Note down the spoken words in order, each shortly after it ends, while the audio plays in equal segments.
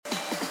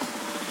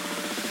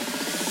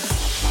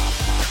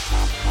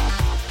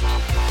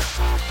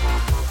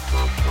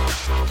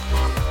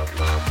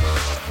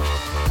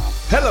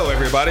Hello,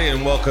 everybody,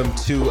 and welcome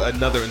to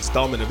another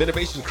installment of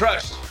Innovation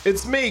Crush.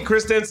 It's me,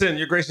 Chris Denson,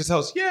 your gracious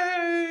host.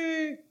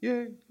 Yay!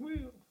 Yay!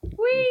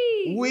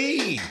 Wee!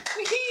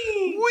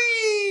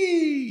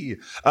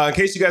 In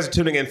case you guys are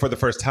tuning in for the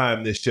first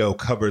time, this show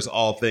covers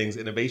all things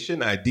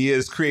innovation,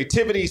 ideas,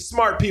 creativity,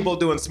 smart people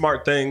doing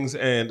smart things,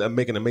 and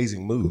making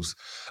amazing moves.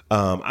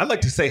 I'd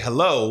like to say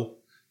hello.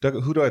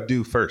 Doug, who do I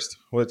do first?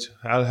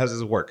 How does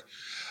this work?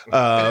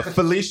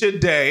 Felicia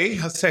Day,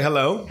 say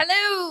hello. Hello.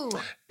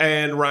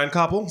 And Ryan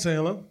Koppel, say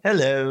hello.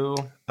 Hello.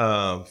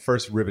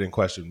 First riveting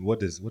question: What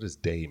does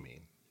day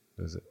mean?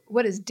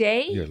 What is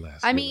day? Your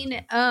last.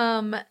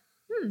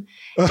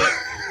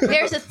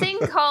 There's a thing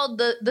called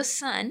the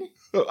sun.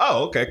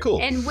 Oh, okay,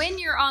 cool. And when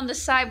you're on the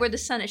side where the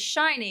sun is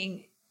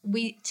shining,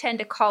 we tend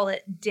to call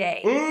it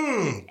day.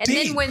 And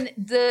then when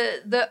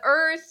the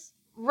Earth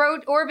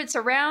orbits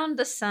around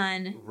the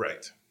sun,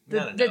 right,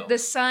 the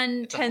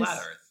sun it's tends. A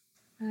flat Earth.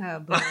 Oh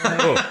boy.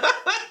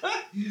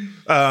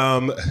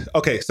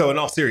 Okay, so in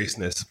all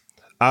seriousness,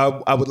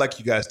 I would like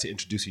you guys to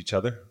introduce each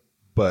other,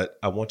 but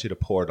I want you to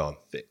pour it on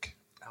thick.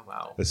 Oh,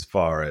 wow. As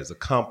far as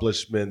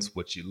accomplishments,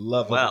 what you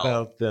love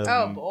about them.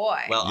 Oh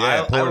boy. Well, Yeah,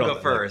 I will pour it go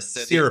on, first.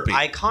 like, So syrupy. the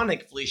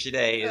iconic Felicia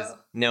Day is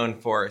known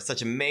for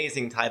such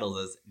amazing titles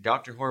as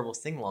Dr. Horrible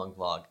Sing-Along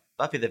Vlog,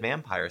 Buffy the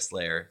Vampire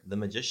Slayer, The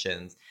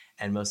Magicians,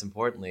 and most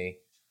importantly,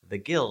 The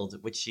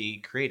Guild, which she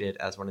created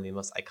as one of the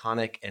most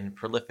iconic and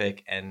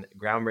prolific and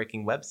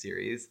groundbreaking web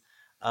series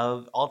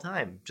of all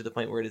time, to the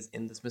point where it is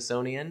in the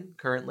Smithsonian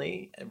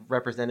currently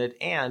represented,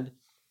 and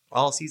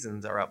all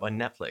seasons are up on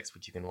Netflix,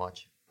 which you can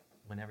watch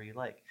whenever you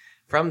like.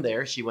 From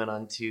there, she went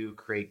on to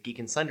create Geek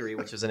and Sundry,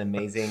 which was an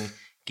amazing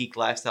geek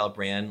lifestyle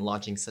brand,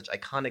 launching such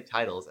iconic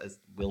titles as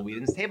Will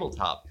Wheaton's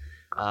Tabletop,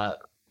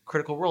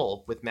 Critical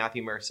Role with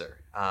Matthew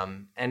Mercer,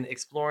 and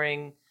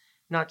exploring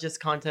not just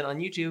content on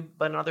YouTube,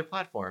 but on other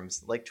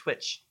platforms like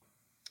Twitch.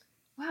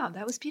 Wow,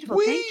 that was beautiful.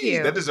 Wee! Thank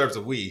you. That deserves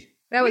a wee.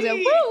 That was a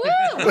woo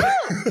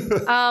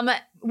woo.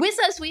 With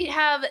us, we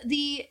have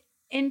the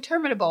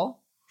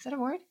interminable. Is that a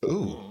word?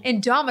 Ooh.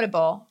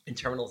 Indomitable.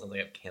 Interminable sounds like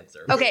I have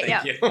cancer. Okay,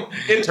 Thank yeah. you.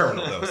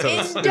 Internal, though. So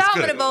it's good.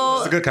 Indomitable.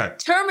 It's a good kind.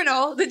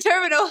 The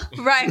terminal,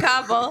 Ryan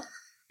Koppel.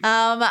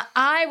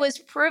 I was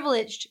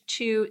privileged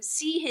to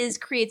see his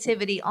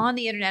creativity on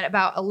the internet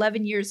about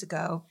 11 years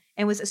ago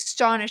and was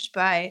astonished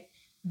by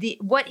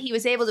what he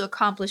was able to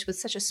accomplish with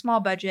such a small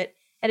budget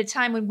at a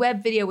time when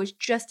web video was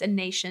just a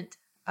nascent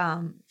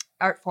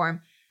art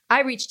form.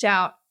 I reached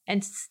out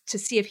to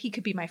see if he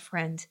could be my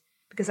friend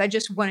because I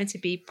just wanted to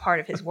be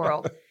part of his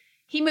world.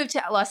 He moved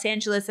to Los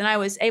Angeles, and I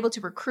was able to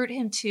recruit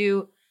him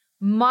to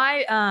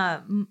my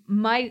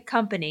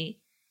company,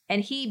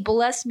 and he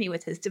blessed me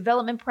with his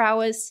development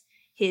prowess,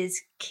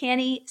 his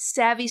canny,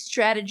 savvy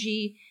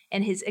strategy,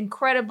 and his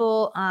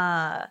incredible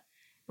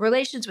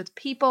relations with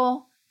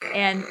people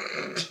and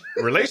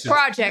Relations.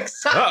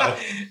 projects. Uh-oh.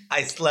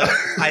 I slept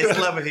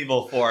with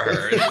people for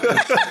her.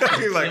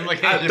 You're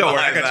like, don't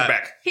worry, I got your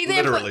back. He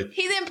then Literally.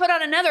 put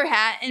on another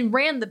hat and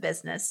ran the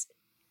business,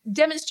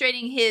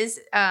 demonstrating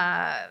his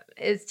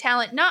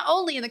talent not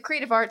only in the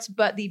creative arts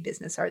but the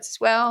business arts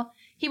as well.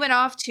 He went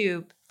off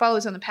to follow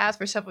his own path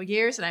for several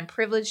years, and I'm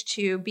privileged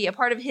to be a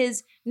part of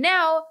his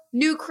now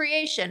new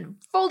creation.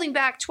 Folding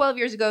back 12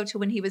 years ago to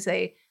when he was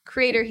a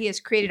creator, he has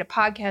created a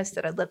podcast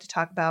that I'd love to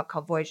talk about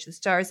called Voyage to the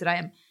Stars that I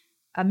am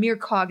a mere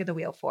cog of the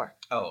wheel for.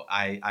 Oh,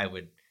 I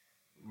would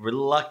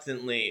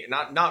reluctantly,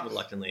 not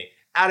reluctantly,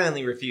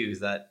 adamantly refuse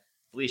that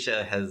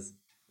Felicia has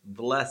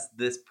blessed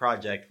this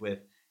project with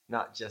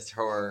not just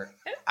her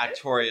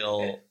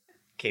actorial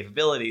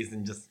capabilities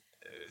and just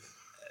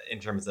in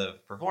terms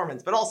of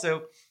performance, but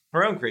also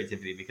her own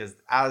creativity. Because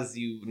as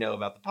you know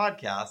about the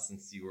podcast,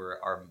 since you were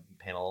our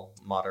panel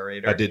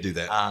moderator, I did do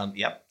that.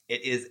 Yep.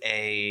 It is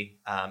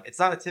it's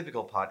not a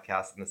typical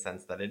podcast in the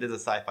sense that it is a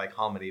sci-fi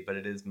comedy, but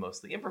it is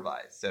mostly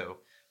improvised. So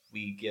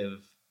we give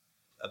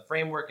a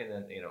framework, and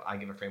then, I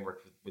give a framework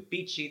with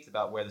beat sheets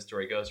about where the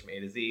story goes from A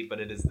to Z. But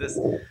it is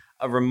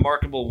a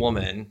remarkable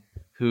woman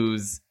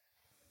whose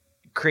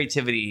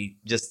creativity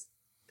just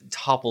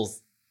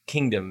topples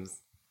kingdoms.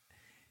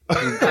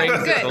 Who brings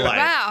it Good. to life.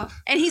 Wow.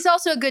 And he's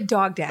also a good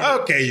dog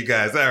dad. Okay, you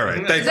guys. All right.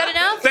 Is that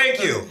enough?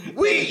 Thank you.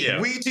 Thank you.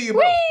 We to you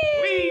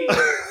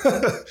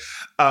both.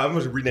 I'm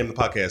going to rename the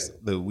podcast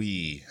the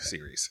We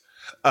series,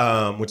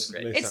 which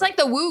Great. makes It's sense. like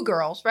the Woo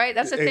Girls, right?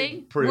 That's a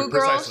thing. Woo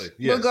Girls. Precisely,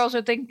 yes. Woo Girls are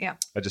a thing. Yeah.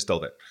 I just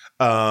stole that.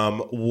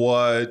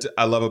 What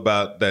I love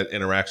about that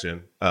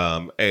interaction,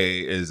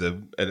 is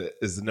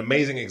an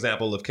amazing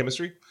example of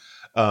chemistry.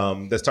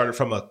 That started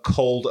from a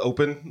cold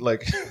open,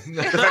 like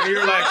the fact that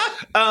you're like,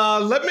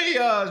 let me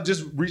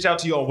just reach out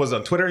to you. Was it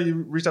on Twitter?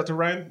 You reached out to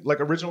Ryan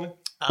like originally,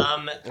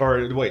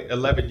 or wait,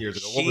 11 years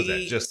ago. What was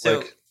that?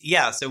 So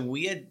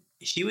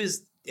she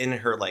was in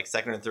her like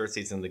second or third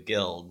season of The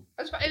Guild.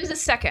 It was a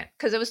second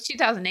because it was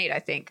 2008, I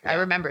think. Yeah. I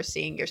remember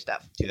seeing your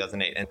stuff.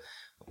 2008. And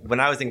when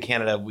I was in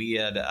Canada, we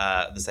had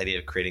this idea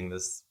of creating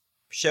this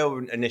show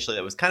initially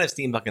that was kind of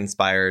steampunk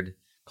inspired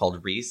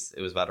called Reese.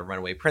 It was about a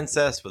runaway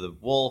princess with a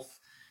wolf.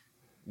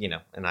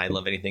 and I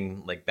love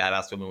anything like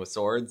badass women with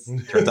swords.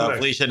 Turns out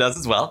Felicia does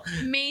as well.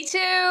 Me too.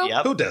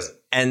 Yep. Who doesn't?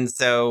 And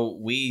so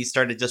we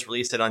started just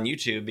release it on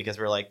YouTube because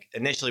we're like,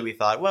 initially we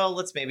thought, well,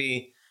 let's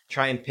maybe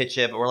try and pitch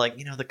it. But we're like,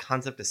 the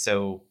concept is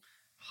so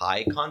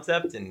high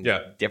concept and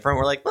different.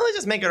 We're like, well, let's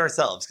just make it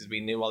ourselves because we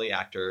knew all the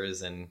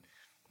actors and,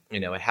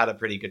 it had a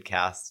pretty good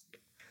cast.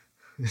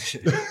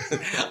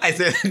 I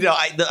said, no,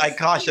 I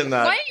caution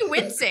that. Why are you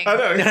wincing? I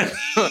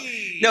know.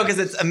 No, because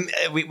it's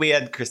we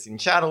had Christine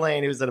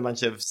Chatelaine, who was in a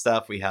bunch of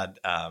stuff. We had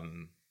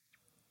Ryan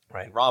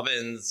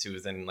Robbins, who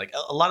was in like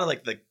a lot of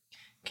like the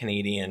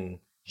Canadian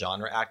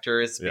genre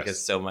actors,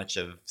 because so much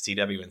of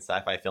CW and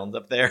sci-fi films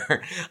up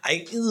there.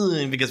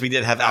 Because we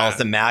did have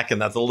Allison Mack,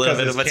 and that's a little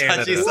bit of a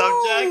touchy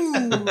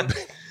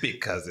subject.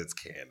 Because it's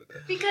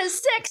Canada.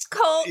 Because sex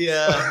cult.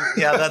 Yeah,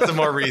 that's a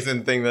more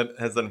recent thing that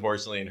has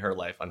unfortunately in her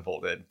life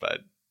unfolded,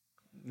 but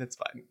it's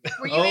fine.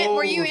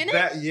 Were you in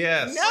it?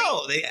 Yes.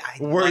 No,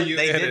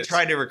 they did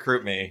try to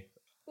recruit me.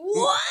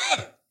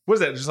 What? What is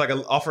that? Just like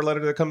an offer letter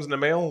that comes in the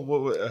mail?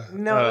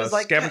 No, it was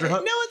like scavenger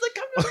hunt. No, it's like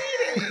come to a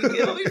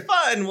meeting. It'll be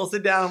fun. We'll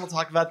sit down and we'll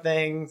talk about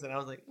things. And I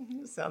was like,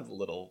 this sounds a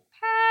little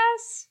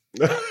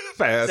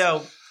fast.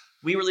 So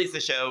we released the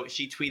show.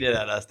 She tweeted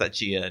at us that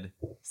she had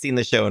seen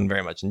the show and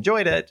very much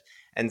enjoyed it.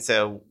 And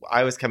so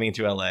I was coming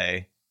to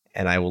LA,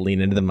 and I will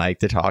lean into the mic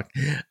to talk.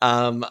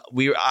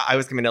 I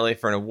was coming to LA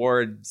for an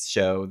awards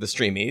show, the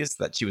Streamies,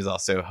 that she was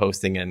also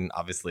hosting, and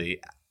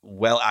obviously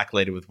well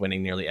accoladed with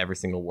winning nearly every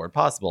single award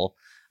possible.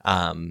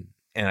 And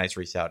I just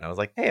reached out and I was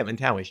like, hey, I'm in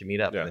town. We should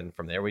meet up. Yeah. And then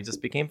from there, we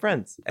just became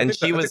friends. And I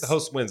think Yeah,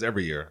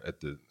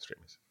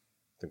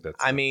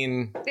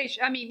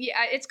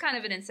 it's kind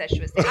of an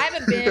incestuous thing. I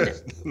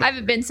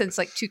haven't been since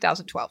like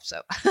 2012.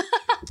 So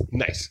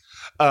nice.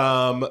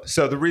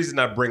 So the reason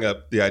I bring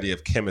up the idea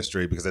of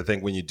chemistry, because I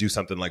think when you do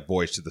something like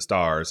Voyage to the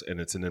Stars, and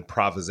it's an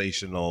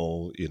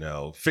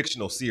improvisational,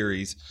 fictional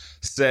series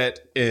set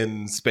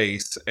in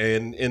space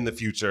and in the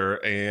future,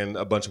 and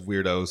a bunch of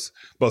weirdos,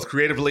 both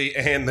creatively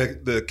and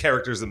the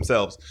characters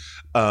themselves.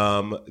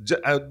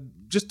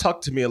 Just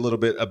talk to me a little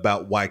bit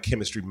about why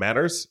chemistry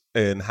matters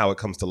and how it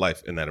comes to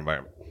life in that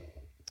environment.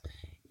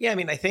 Yeah,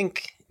 I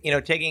think,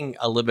 taking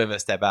a little bit of a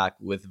step back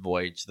with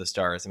Voyage to the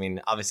Stars.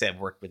 Obviously I've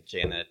worked with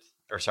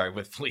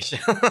with Felicia.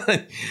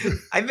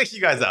 I mixed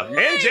you guys up.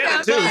 And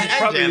Janet too. You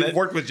probably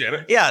worked with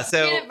Janet. Yeah,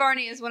 so Janet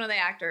Varney is one of the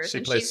actors. She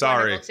plays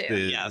Sari, too.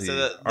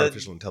 the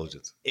artificial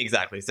intelligence.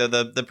 Exactly. So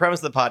the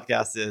premise of the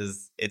podcast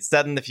is it's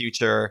set in the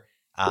future.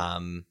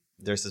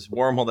 There's this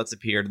wormhole that's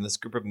appeared, and this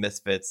group of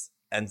misfits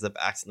ends up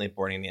accidentally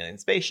boarding the alien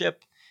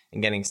spaceship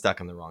and getting stuck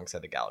on the wrong side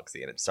of the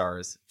galaxy. And it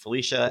stars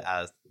Felicia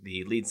as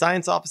the lead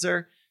science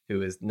officer,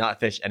 who has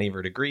not finished any of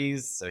her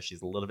degrees, so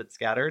she's a little bit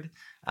scattered.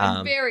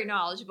 And very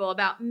knowledgeable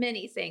about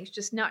many things,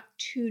 just not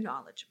too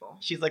knowledgeable.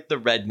 She's like the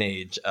red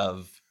mage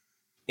of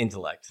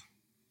intellect.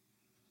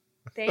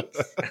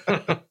 Thanks.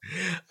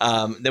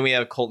 Then we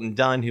have Colton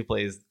Dunn, who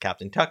plays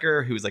Captain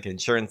Tucker, who's like an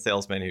insurance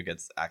salesman who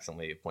gets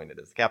accidentally appointed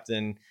as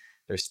captain.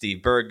 There's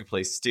Steve Berg, who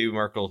plays Stu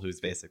Merkel, who's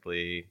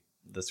basically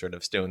the sort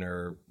of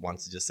stoner,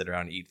 wants to just sit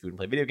around and eat food and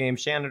play video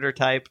games, janitor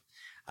type.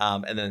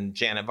 And then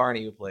Janet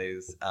Varney, who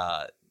plays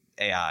the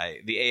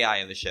AI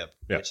of the ship,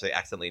 which they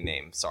accidentally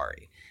named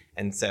Sari.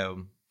 And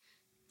so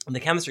on the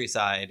chemistry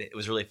side, it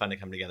was really fun to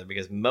come together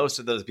because most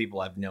of those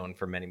people I've known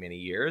for many, many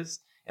years,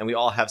 and we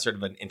all have sort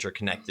of an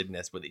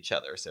interconnectedness with each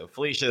other. So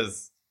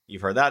Felicia's,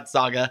 you've heard that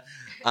saga.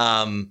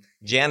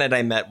 Janet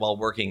I met while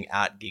working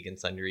at Geek and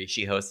Sundry.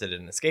 She hosted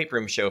an escape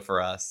room show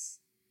for us,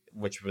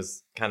 which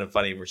was kind of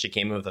funny, where she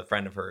came in with a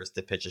friend of hers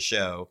to pitch a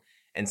show,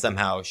 and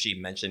somehow she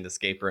mentioned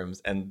escape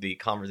rooms, and the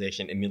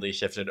conversation immediately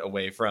shifted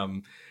away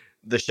from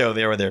the show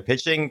they were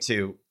pitching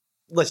to,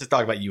 let's just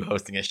talk about you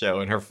hosting a show,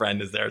 and her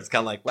friend is there. It's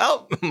kind of like,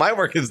 well, my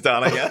work is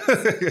done, I guess.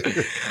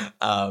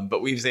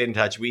 But we've stayed in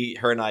touch.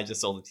 Her and I just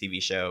sold a TV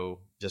show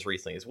just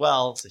recently as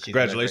well. So she's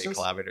Congratulations. a great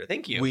collaborator.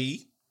 Thank you.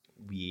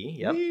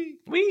 Yep.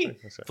 We.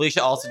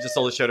 Felicia also just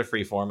sold a show to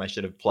Freeform. I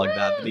should have plugged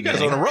that at the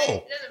beginning. You guys on a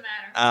roll. It doesn't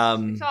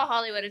matter. It's all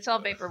Hollywood. It's all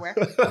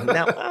vaporware.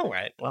 No, all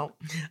right. Well,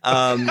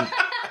 and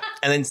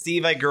then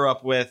Steve I grew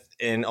up with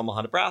in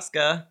Omaha,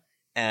 Nebraska.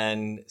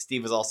 And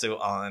Steve was also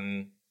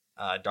on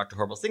Dr.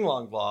 Horrible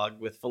Singalong vlog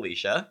with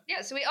Felicia.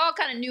 Yeah, so we all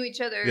kind of knew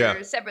each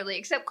other separately,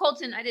 except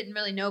Colton I didn't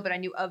really know, but I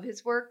knew of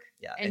his work.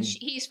 Yeah, and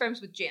he's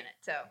friends with Janet,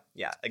 so.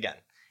 Yeah, again.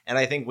 And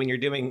I think when you're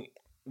doing,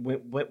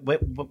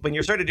 when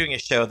you're sort of doing a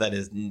show that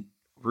is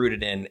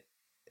rooted in,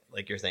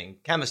 like you're saying,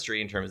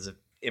 chemistry in terms of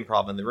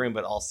improv in the room,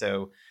 but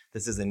also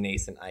this is a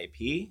nascent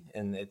IP,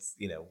 and it's,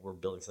 we're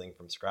building something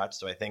from scratch.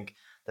 So I think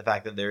the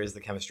fact that there is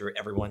the chemistry where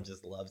everyone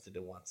just loves it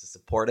and wants to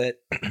support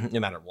it no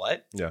matter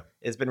what,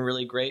 has been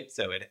really great.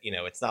 So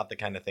it's not the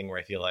kind of thing where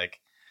I feel like,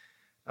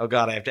 oh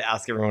God, I have to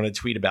ask everyone to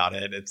tweet about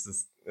it. It's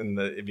just,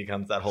 it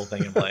becomes that whole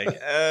thing of like,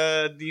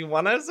 do you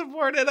want to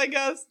support it? I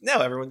guess no,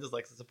 everyone just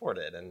likes to support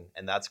it,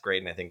 and that's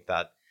great. And I think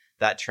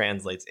that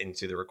translates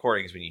into the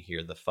recordings when you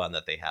hear the fun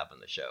that they have in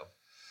the show.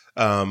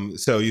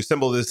 So you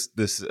assemble this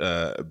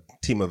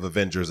team of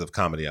Avengers of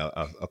comedy,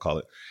 I'll call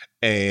it,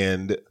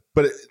 and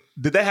But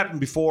did that happen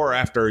before or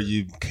after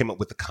you came up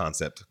with the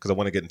concept? Because I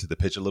want to get into the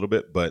pitch a little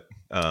bit, but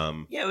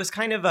yeah, it was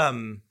kind of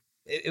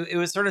it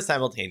was sort of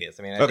simultaneous.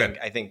 I mean,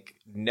 I think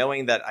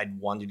knowing that I'd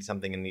want to do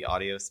something in the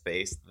audio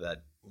space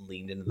that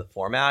leaned into the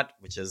format,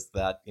 which is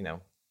that, you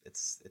know,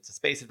 it's a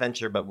space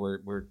adventure, but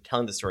we're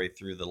telling the story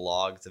through the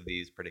logs of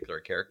these particular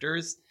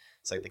characters.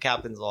 It's like the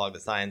captain's log, the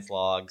science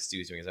log,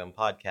 Stu's doing his own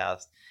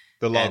podcast.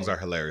 The logs are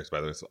hilarious, by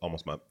the way. It's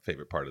almost my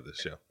favorite part of this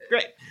show.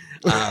 Great.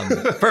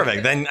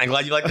 Perfect. Then I'm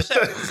glad you like the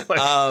show.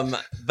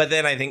 But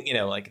then I think, you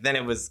know, like then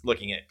it was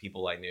looking at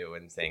people I knew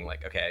and saying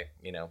like, okay,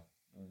 you know,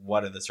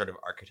 what are the sort of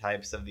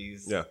archetypes of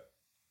these,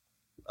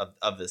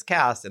 of this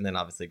cast? And then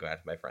obviously going out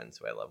to my friends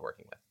who I love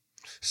working with.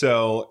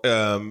 So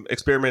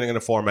experimenting in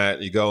a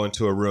format, you go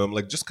into a room,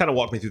 like just kind of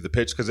walk me through the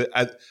pitch. Because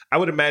I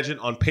would imagine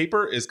on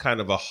paper is kind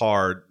of a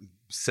hard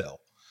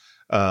sell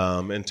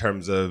in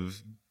terms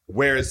of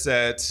where it's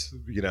set,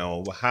 you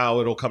know, how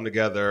it'll come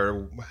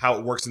together, how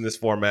it works in this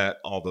format,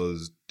 all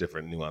those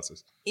different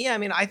nuances. Yeah, I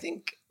mean, I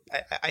think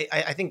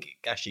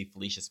actually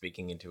Felicia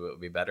speaking into it would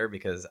be better,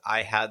 because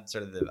I had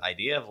sort of the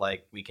idea of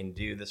like we can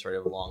do this sort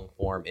of long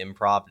form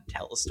improv to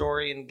tell a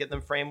story and give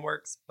them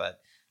frameworks, but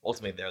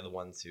ultimately they're the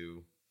ones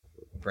who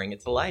bring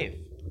it to life.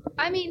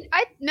 I mean,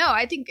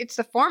 I think it's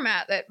the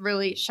format that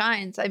really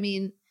shines. I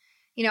mean,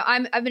 you know,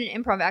 I've been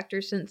an improv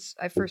actor since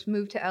I first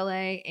moved to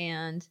LA,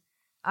 and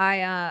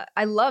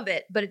I love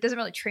it, but it doesn't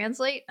really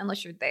translate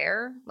unless you're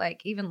there.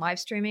 Like even live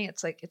streaming,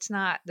 it's like it's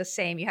not the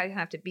same. You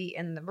have to be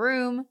in the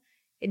room.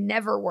 It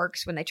never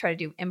works when they try to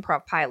do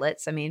improv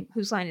pilots. I mean,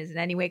 Whose Line Is It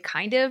Anyway?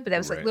 Kind of, but that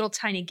was like little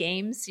tiny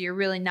games. So you're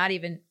really not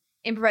even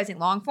improvising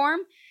long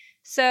form.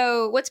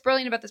 So what's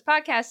brilliant about this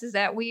podcast is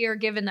that we are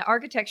given the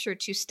architecture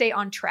to stay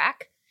on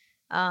track.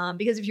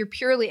 Because if you're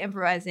purely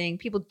improvising,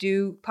 people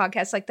do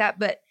podcasts like that,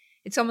 but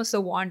it's almost the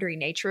wandering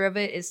nature of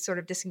it is sort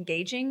of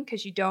disengaging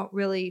because you don't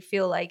really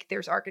feel like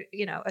there's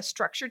a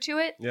structure to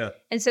it. Yeah.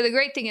 And so the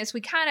great thing is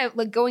we kind of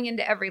like going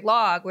into every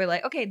log, we're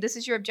like, okay, this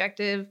is your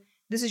objective.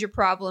 This is your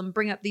problem.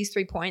 Bring up these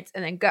 3 points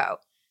and then go.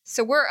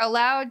 So we're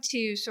allowed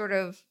to sort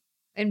of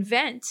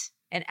invent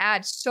and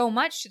add so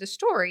much to the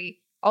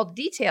story, all the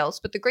details.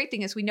 But the great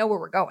thing is we know where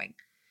we're going.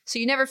 So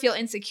you never feel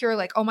insecure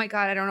like, oh my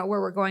God, I don't know where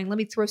we're going. Let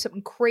me throw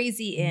something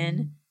crazy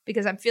in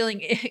because I'm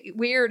feeling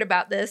weird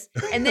about this.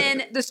 And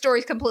then the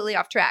story's completely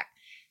off track.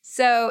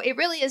 So it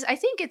really is. I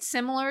think it's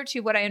similar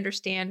to what I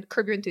understand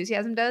Curb Your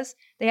Enthusiasm does.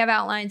 They have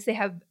outlines, they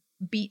have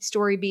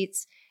story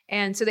beats.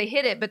 And so they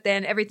hit it, but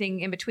then everything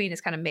in between is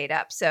kind of made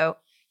up. So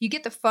you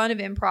get the fun of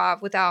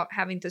improv without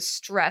having the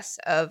stress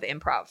of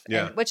improv,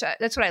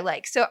 that's what I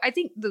like. So I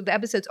think the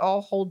episodes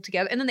all hold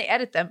together, and then they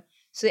edit them.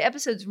 So the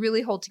episodes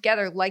really hold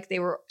together like they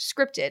were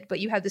scripted, but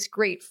you have this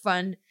great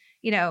fun,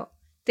 you know,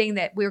 thing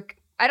that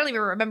I don't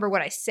even remember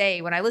what I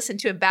say. When I listen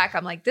to it back,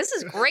 I'm like, this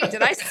is great.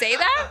 Did I say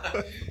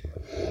that?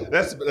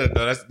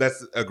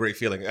 That's a great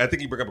feeling. I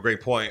think you bring up a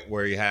great point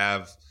where you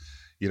have,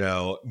 you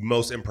know,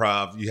 most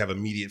improv, you have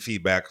immediate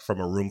feedback from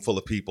a room full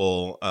of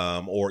people,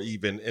 or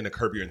even in a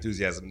Curb Your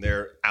Enthusiasm,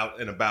 they're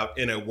out and about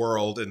in a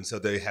world, and so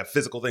they have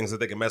physical things that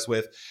they can mess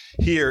with.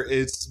 Here,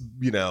 it's,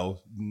 you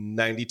know,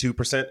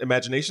 92%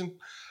 imagination.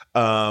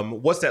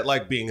 What's that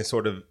like being in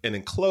sort of an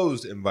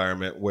enclosed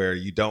environment where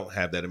you don't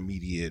have that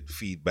immediate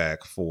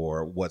feedback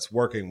for what's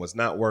working, what's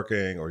not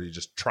working, or you're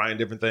just trying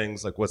different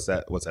things? Like, what's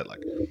that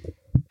like?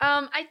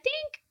 I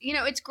think, you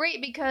know, it's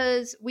great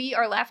because we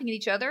are laughing at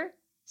each other.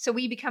 So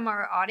we become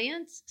our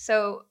audience.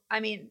 So,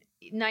 I mean,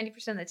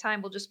 90% of the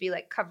time we'll just be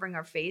like covering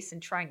our face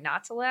and trying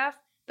not to laugh.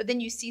 But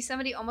then you see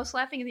somebody almost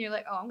laughing and then you're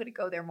like, oh, I'm going to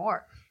go there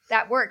more.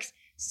 That works.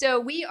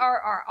 So we are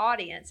our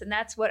audience. And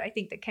that's what I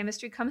think the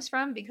chemistry comes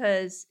from,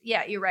 because,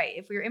 yeah, you're right.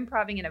 If we're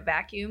improvising in a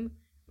vacuum,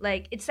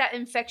 like it's that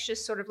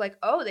infectious sort of like,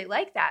 oh, they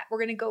like that. We're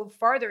going to go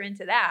farther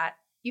into that.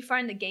 You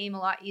find the game a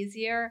lot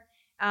easier.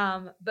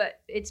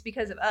 But it's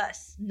because of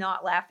us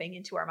not laughing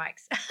into our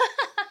mics.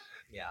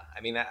 Yeah,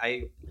 I mean,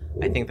 I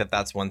think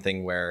that's one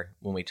thing where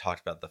when we talked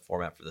about the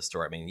format for the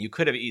story, I mean, you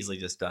could have easily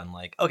just done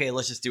like, okay,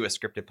 let's just do a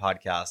scripted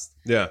podcast,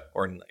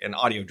 or an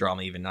audio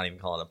drama, even not even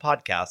call it a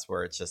podcast,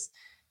 where it's just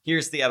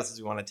here's the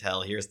episodes we want to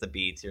tell, here's the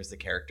beats, here's the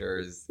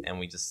characters, and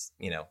we just,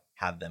 you know,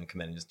 have them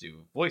come in and just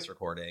do voice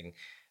recording.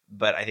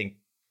 But I think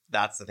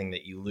that's the thing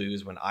that you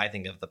lose when I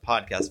think of the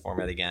podcast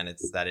format. Again,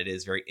 it's that it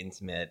is very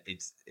intimate.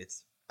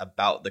 It's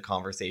about the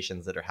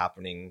conversations that are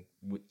happening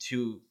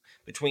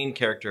between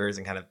characters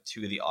and kind of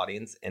to the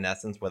audience, in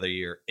essence, whether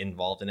you're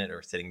involved in it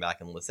or sitting back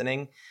and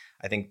listening.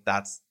 I think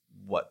that's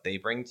what they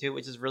bring to,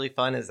 which is really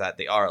fun, is that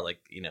they are like,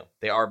 you know,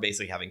 they are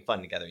basically having fun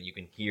together. You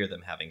can hear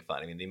them having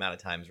fun. I mean, the amount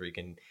of times where you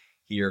can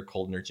hear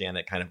Colton or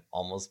Janet kind of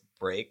almost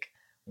break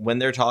when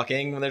they're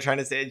talking, when they're trying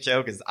to say a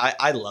joke, is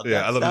I love that.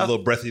 Yeah, I love the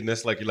little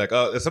breathiness. Like you're like,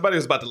 oh, somebody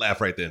was about to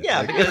laugh right then. Yeah,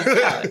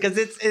 like, because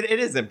it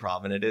is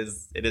improv, and it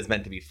is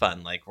meant to be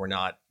fun. Like we're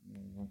not,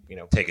 you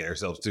know, taking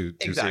ourselves too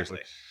exactly.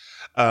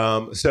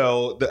 seriously.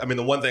 So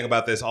the one thing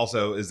about this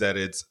also is that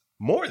it's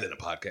more than a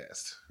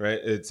podcast, right?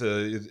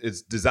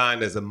 It's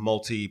designed as a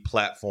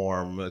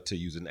multi-platform, to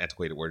use an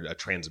antiquated word, a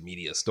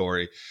transmedia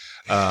story.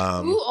 Ooh,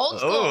 old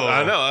school.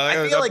 I know.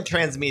 I feel like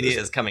transmedia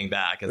is coming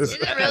back as Is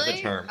it really?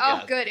 a term. Oh,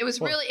 yes. good. It was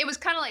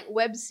kind of like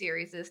web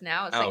series is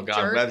now. It's Oh, like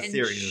God, dirt web and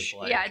series is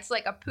like- yeah, it's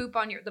like a poop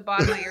on the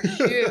bottom of your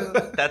shoe.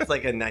 That's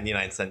like a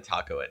 99-cent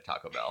taco at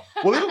Taco Bell.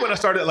 Well, even when I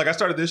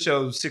started this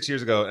show 6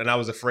 years ago, and I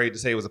was afraid to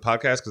say it was a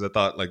podcast because I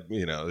thought, like,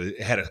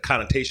 it had a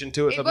connotation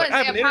to it. So It I'm was. like,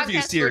 I have an interview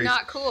podcasts series. were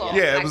not cool.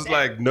 Yeah, it back was then.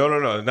 like,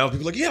 no. Now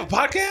people are like, you have a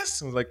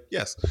podcast? I was like,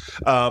 yes.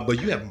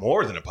 But you have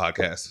more than a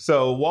podcast.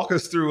 So walk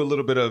us through a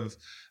little bit of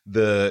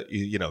the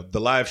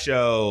live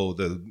show,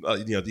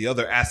 the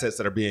other assets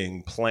that are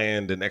being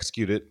planned and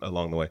executed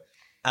along the way.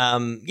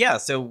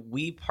 So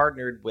we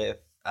partnered with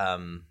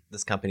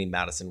this company,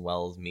 Madison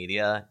Wells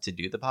Media, to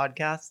do the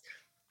podcast.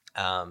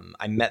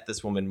 I met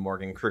this woman,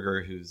 Morgan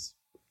Kruger, who's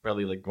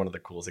probably like one of the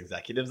coolest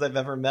executives I've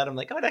ever met. I'm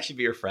like, I would actually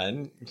be your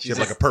friend. She has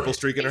like a purple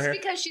streak in her It's hair.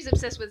 because she's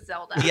obsessed with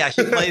Zelda. Yeah,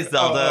 she plays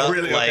Zelda. Oh,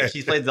 really? Okay.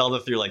 She's played Zelda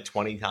through like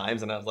 20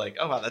 times, and I was like,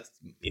 oh wow, that's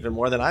even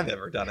more than I've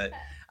ever done it.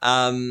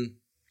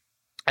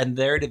 And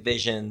their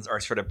divisions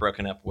are sort of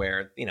broken up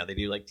where, they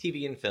do like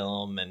TV and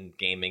film and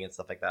gaming and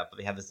stuff like that. But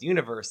they have this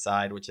universe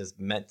side, which is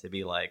meant to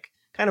be like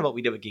kind of what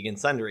we did with Geek and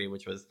Sundry,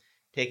 which was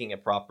taking a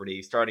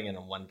property, starting it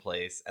in one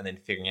place, and then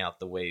figuring out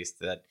the ways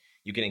that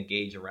you can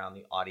engage around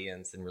the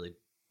audience and really,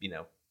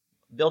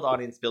 build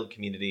audience, build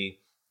community,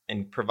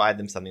 and provide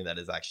them something that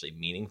is actually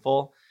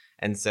meaningful.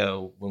 And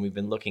so when we've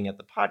been looking at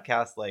the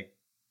podcast, like,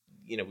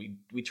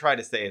 we try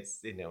to say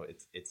it's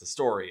a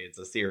story, it's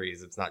a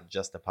series, it's not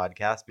just a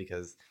podcast,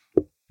 because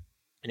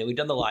we've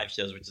done the live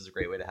shows, which is a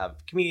great way to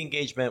have community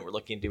engagement. We're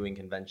looking at doing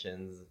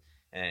conventions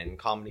and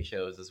comedy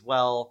shows as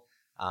well,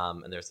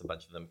 and there's a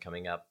bunch of them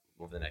coming up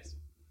over the next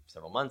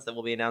several months that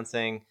we'll be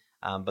announcing.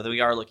 But we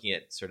are looking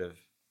at sort of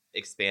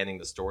expanding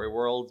the story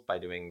world by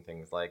doing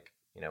things like,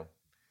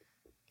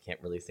 can't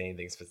really say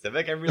anything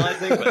specific, I'm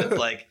realizing, but it's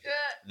like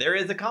there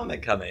is a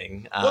comic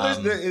coming. Well,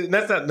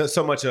 that's not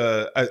so much.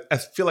 I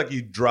feel like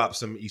you drop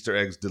some Easter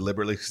eggs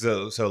deliberately.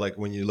 So like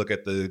when you look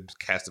at the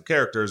cast of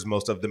characters,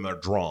 most of them are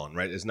drawn,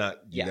 right? It's not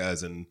you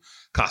guys in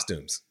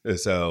costumes.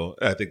 So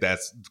I think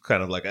that's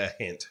kind of like a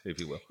hint, if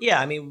you will. Yeah,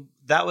 I mean,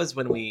 that was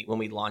when we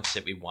launched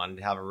it. We wanted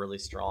to have a really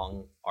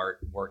strong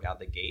artwork out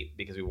the gate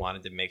because we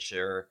wanted to make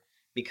sure,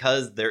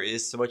 because there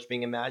is so much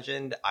being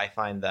imagined. I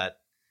find that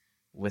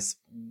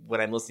when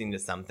I'm listening to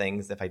some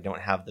things, if I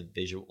don't have the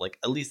visual, like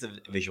at least a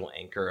visual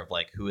anchor of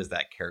like, who is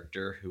that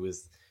character? Who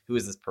is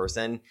this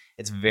person?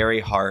 It's very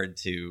hard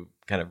to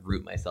kind of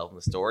root myself in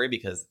the story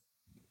because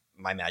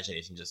my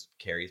imagination just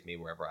carries me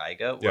wherever I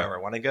go, wherever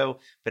I want to go.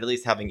 But at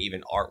least having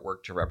even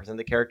artwork to represent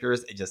the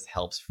characters, it just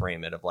helps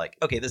frame it of like,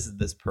 okay, this is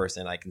this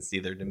person. I can see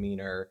their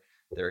demeanor,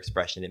 their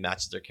expression. It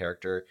matches their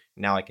character.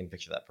 Now I can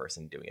picture that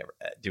person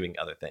doing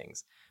other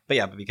things.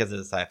 But because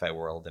it's a sci-fi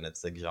world and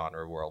it's a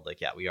genre world, like,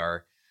 we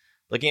are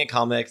looking at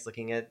comics,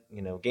 looking at,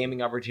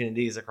 gaming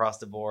opportunities across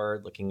the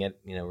board, looking at,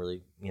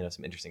 really,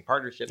 some interesting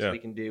partnerships we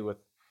can do with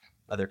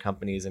other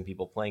companies and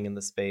people playing in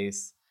the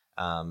space.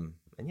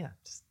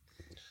 Lots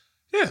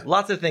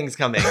of things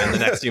coming in the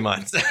next few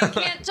months. We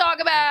can't talk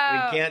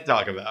about.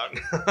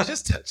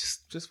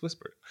 Just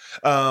whisper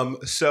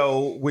it.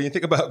 So when you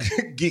think about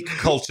geek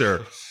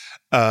culture,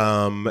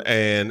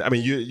 and I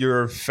mean,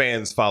 your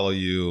fans follow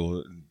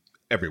you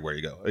everywhere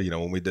you go.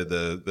 When we did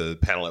the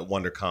panel at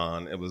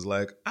WonderCon, it was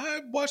like,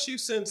 I've watched you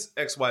since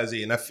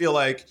XYZ. And I feel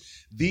like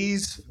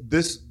this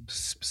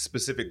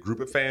specific group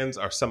of fans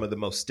are some of the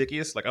most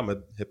stickiest. Like, I'm a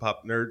hip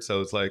hop nerd,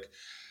 so it's like,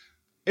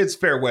 it's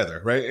fair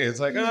weather, right? And it's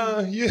like,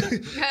 I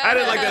didn't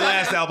like that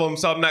last album,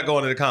 so I'm not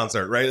going to the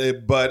concert, right?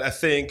 But I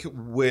think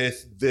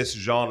with this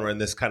genre and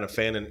this kind of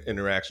fan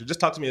interaction, just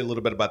talk to me a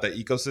little bit about that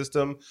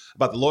ecosystem,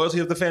 about the loyalty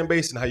of the fan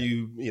base and how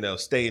you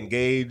stay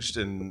engaged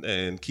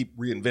and keep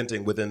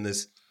reinventing within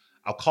this,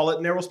 I'll call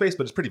it narrow space,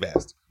 but it's pretty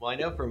vast. Well, I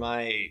know for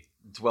my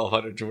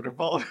 1,200 Twitter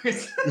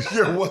followers.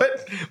 Your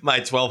what? My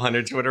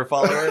 1,200 Twitter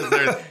followers.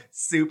 They're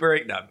super.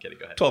 No, I'm kidding.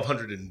 Go ahead.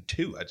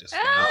 1,202. I just.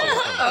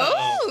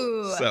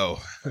 Oh. So. All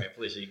right,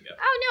 Felicia, you can go.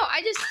 Oh no!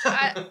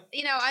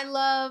 I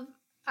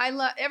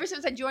love. Ever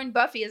since I joined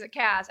Buffy as a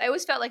cast, I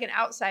always felt like an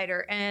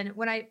outsider, and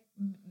when I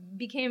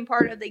became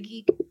part of the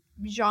geek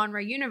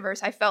genre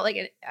universe, I felt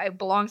like I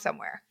belonged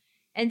somewhere.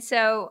 And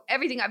so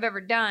everything I've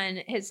ever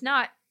done has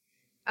not.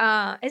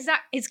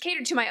 It's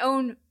catered to my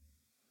own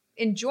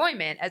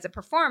enjoyment as a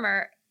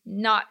performer,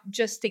 not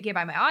just thinking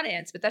about my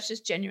audience, but that's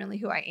just genuinely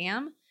who I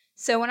am.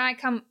 So when I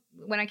came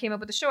up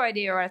with the show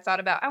idea, or I thought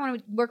about, I want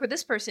to work with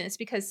this person, it's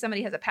because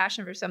somebody has a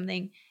passion for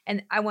something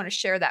and I want to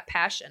share that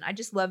passion. I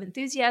just love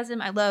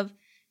enthusiasm. I love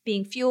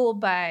being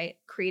fueled by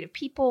creative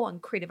people and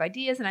creative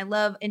ideas. And I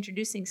love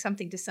introducing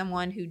something to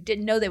someone who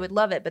didn't know they would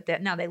love it, but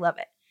that now they love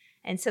it.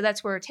 And so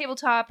that's where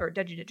tabletop or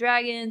Dungeons and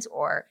Dragons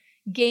or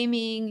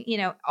gaming,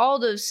 all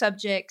those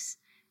subjects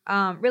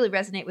really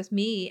resonate with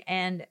me.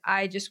 And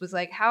I just was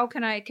like, how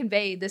can I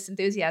convey this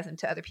enthusiasm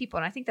to other people?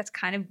 And I think that's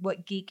kind of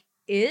what geek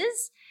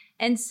is.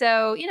 And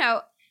so,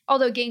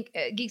 although geek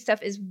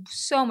stuff is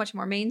so much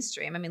more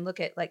mainstream. I mean, look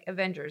at like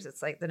Avengers.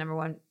 It's like the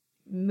 #1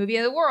 movie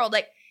of the world.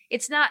 Like,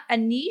 it's not a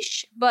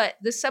niche, but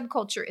the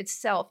subculture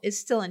itself is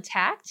still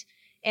intact.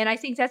 And I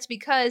think that's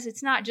because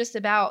it's not just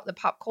about the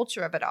pop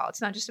culture of it all.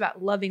 It's not just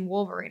about loving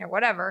Wolverine or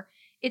whatever.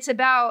 It's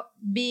about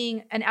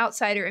being an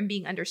outsider and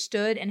being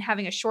understood and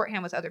having a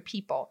shorthand with other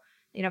people.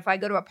 You know, if I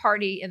go to a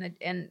party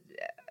and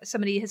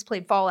somebody has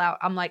played Fallout,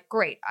 I'm like,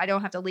 great, I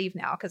don't have to leave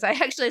now because I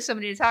actually have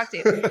somebody to talk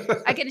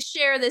to. I can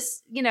share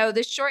this,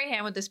 this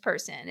shorthand with this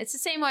person. It's the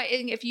same way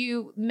if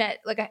you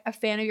met like a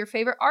fan of your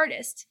favorite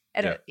artist.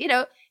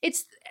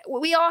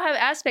 We all have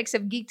aspects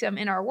of geekdom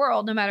in our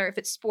world, no matter if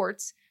it's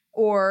sports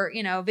or,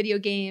 video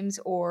games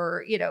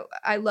or,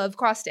 I love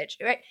cross stitch,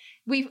 right?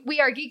 We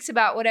are geeks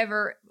about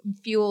whatever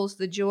fuels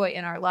the joy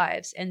in our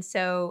lives. And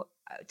so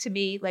to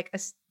me,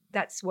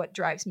 that's what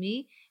drives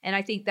me. And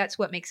I think that's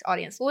what makes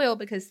audience loyal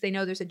because they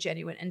know there's a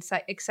genuine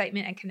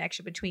excitement and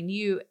connection between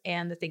you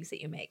and the things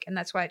that you make. And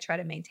that's why I try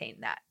to maintain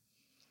that.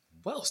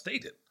 Well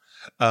stated.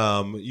 You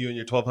and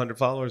your 1,200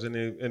 followers I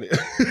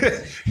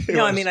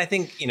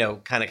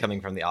think, kind of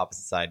coming from the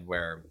opposite side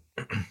where,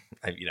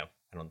 I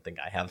don't think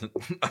I have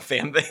a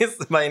fan base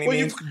by any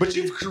means. But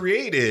you've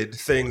created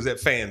things that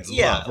fans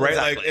love, right?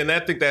 Exactly. And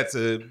I think that's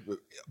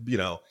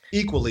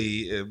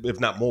equally, if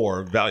not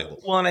more,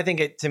 valuable. Well, and I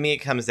think to me, it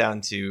comes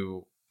down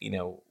to,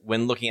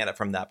 when looking at it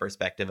from that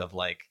perspective of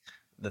like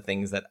the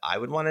things that I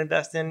would want to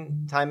invest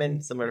in time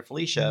in, similar to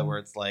Felicia, where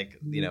it's like,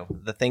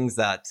 the things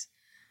that,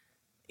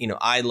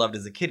 I loved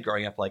as a kid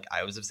growing up. Like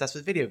I was obsessed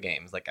with video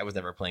games. Like I was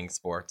never playing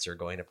sports or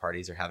going to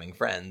parties or having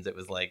friends. It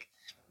was like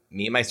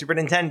me and my Super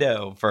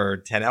Nintendo for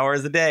 10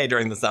 hours a day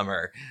during the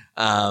summer.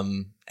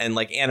 And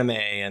like anime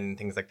and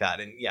things like that.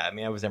 And yeah,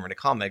 I was never into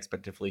comics,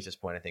 but to Felicia's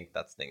point, I think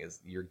that's the thing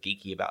is you're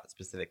geeky about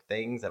specific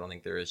things. I don't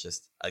think there is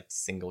just a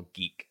single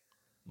geek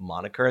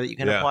moniker that you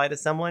can apply to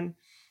someone.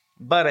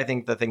 But I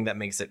think the thing that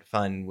makes it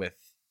fun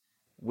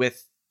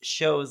with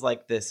shows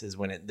like this is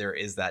when there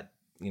is that,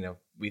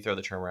 we throw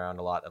the term around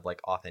a lot of like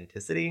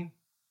authenticity.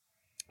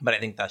 But I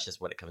think that's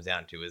just what it comes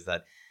down to is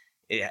that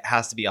it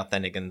has to be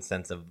authentic in the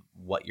sense of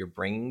what you're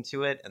bringing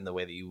to it and the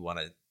way that you want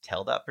to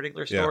tell that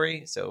particular story.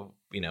 Yeah. So,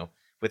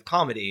 with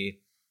comedy,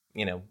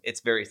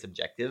 it's very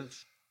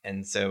subjective.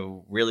 And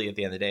so really at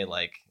the end of the day,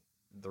 like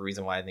the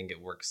reason why I think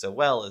it works so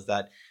well is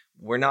that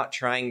we're not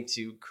trying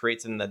to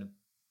create something that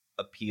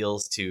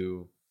appeals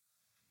to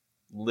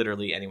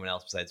literally anyone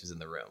else besides who's in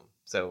the room.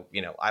 So,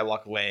 I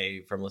walk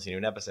away from listening to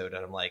an episode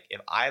and I'm like, if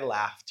I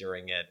laugh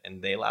during it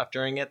and they laugh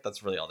during it,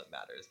 that's really all that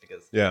matters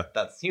because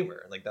that's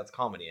humor, like that's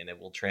comedy and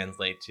it will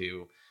translate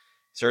to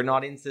certain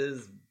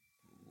audiences,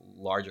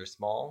 large or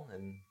small.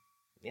 And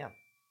yeah.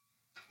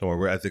 Don't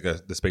worry, I think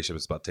the spaceship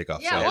is about to take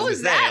off. Yeah, what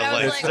was that?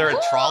 I was like, is there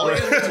a trolley in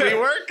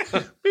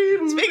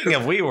WeWork? Speaking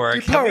of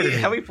WeWork,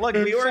 have we plugged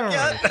WeWork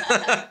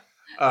yet?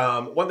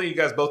 One thing you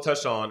guys both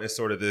touched on is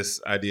sort of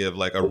this idea of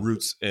like a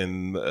roots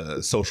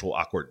in social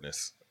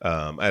awkwardness.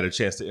 I had a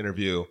chance to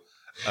interview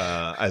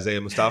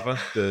Isaiah Mustafa,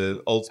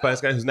 the Old Spice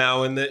guy, who's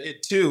now in the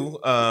It Too.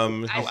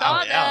 I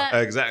saw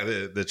that.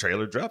 Exactly. The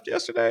trailer dropped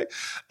yesterday.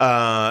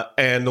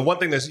 And the one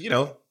thing that's,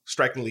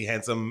 strikingly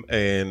handsome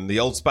and the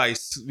Old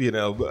Spice,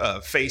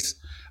 face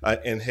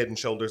and head and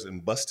shoulders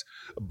and bust.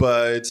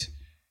 But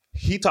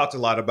he talked a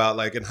lot about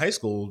like in high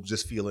school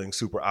just feeling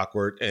super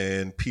awkward,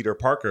 and Peter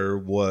Parker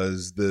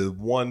was the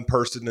one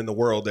person in the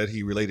world that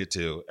he related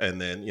to.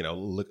 And then,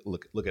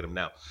 look at him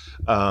now.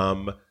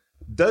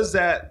 Does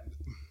that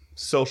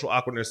social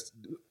awkwardness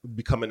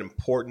become an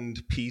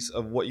important piece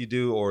of what you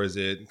do, or is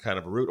it kind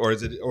of a root, or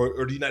is it,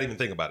 or do you not even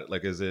think about it?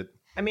 Like, is it?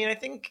 I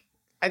think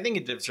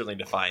it certainly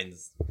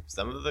defines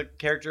some of the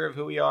character of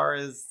who we are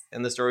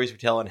and the stories we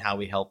tell and how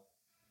we help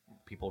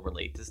people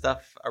relate to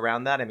stuff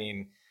around that.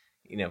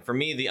 For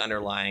me, the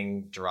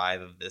underlying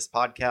drive of this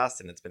podcast,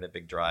 and it's been a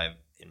big drive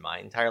in my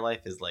entire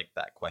life, is like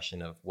that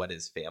question of what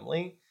is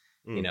family.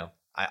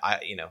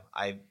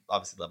 I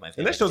obviously love my family,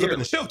 and that shows dearly. up in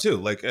the show too.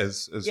 Like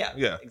as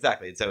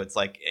exactly. So it's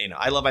like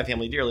I love my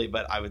family dearly,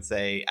 but I would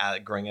say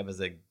growing up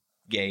as a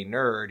gay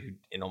nerd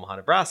in Omaha,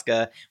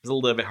 Nebraska, it was a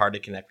little bit hard to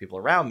connect people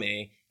around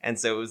me, and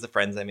so it was the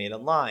friends I made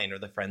online or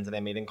the friends that I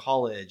made in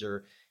college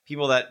or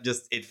people that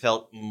just it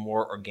felt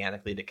more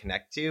organically to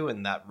connect to,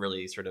 and that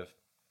really sort of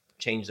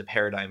changed the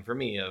paradigm for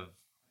me of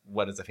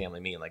what does a family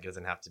mean. Like it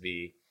doesn't have to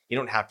be. You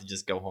don't have to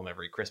just go home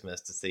every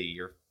Christmas to see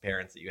your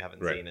parents that you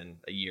haven't seen in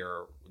a year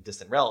or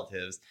distant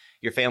relatives.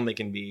 Your family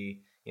can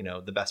be,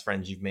 the best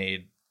friends you've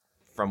made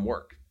from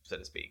work, so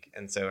to speak.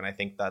 And I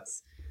think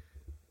that's,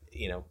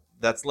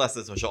 that's less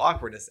the social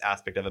awkwardness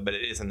aspect of it, but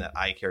it isn't that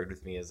I carried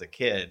with me as a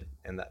kid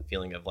and that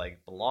feeling of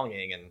like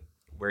belonging and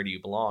where do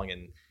you belong?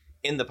 And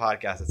in the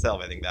podcast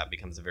itself, I think that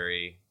becomes a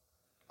very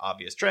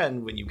obvious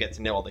trend when you get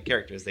to know all the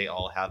characters. They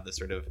all have this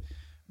sort of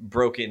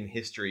broken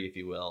history, if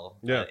you will,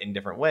 in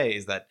different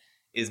ways that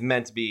is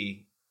meant to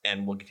be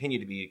and will continue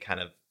to be kind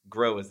of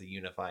grow as the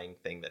unifying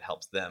thing that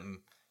helps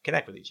them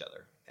connect with each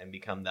other and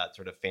become that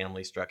sort of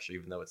family structure,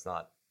 even though it's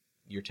not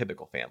your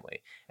typical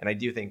family. And I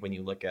do think when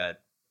you look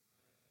at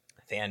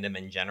fandom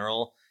in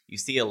general, you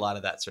see a lot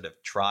of that sort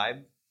of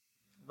tribe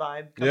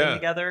vibe coming Yeah.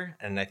 together,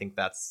 and I think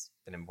that's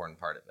an important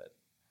part of it.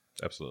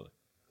 Absolutely.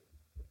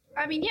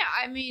 I mean, yeah.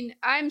 I mean,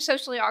 I'm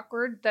socially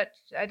awkward. That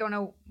I don't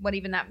know what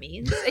even that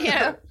means. You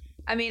know,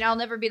 I mean, I'll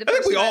never be the I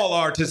person. think we all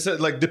are to say,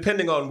 like,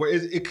 depending on where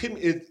it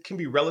can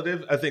be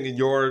relative. I think in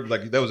your,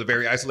 like, that was a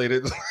very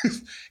isolated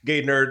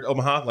gay nerd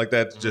Omaha, like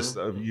that. Just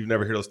you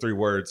never hear those three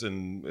words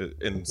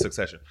in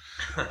succession.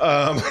 But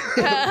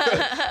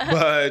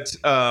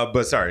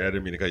sorry, I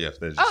didn't mean to cut you off.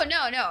 Oh no.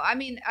 I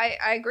mean,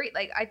 I agree.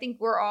 Like, I think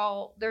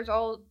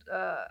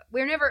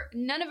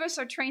none of us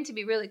are trained to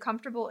be really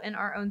comfortable in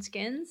our own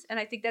skins, and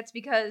I think that's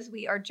because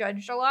we are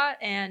judged a lot,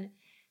 and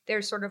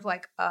there's sort of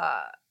like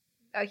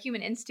a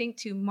human instinct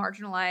to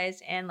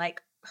marginalize and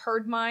like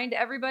herd mind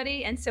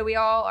everybody, and so we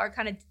all are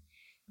kind of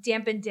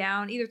dampened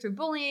down either through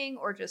bullying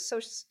or just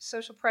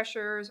social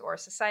pressures or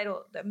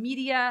the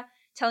media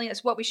telling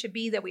us what we should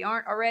be that we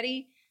aren't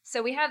already.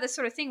 So we have this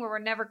sort of thing where we're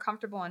never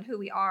comfortable in who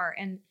we are.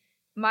 And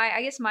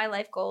I guess my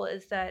life goal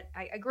is that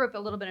I grew up a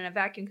little bit in a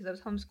vacuum because I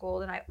was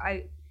homeschooled, and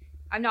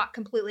I'm not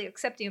completely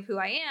accepting of who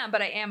I am,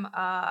 but I am.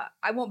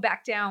 I won't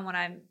back down when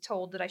I'm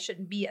told that I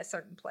shouldn't be a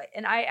certain place.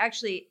 And I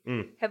actually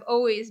have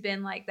always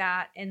been like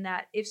that. In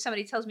that, if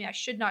somebody tells me I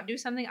should not do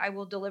something, I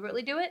will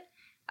deliberately do it.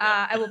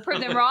 I will prove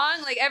them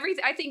wrong. Like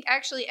I think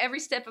actually every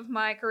step of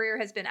my career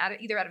has been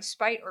either out of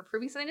spite or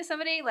proving something to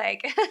somebody.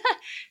 Like,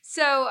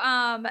 so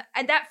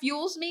and that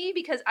fuels me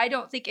because I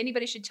don't think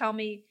anybody should tell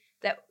me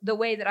that the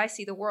way that I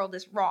see the world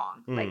is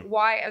wrong. Like,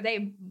 why are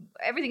they?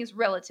 Everything is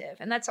relative,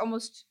 and that's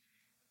almost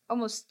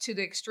to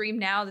the extreme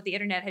now that the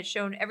internet has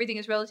shown everything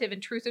is relative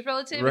and truth is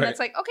relative. Right. And that's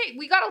like, okay,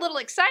 we got a little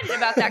excited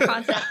about that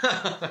concept.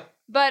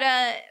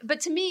 But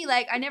to me,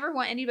 like, I never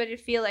want anybody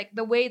to feel like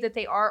the way that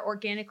they are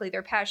organically,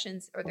 their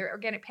passions or their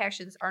organic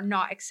passions are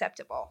not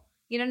acceptable.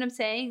 You know what I'm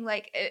saying?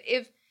 Like,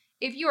 if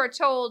you are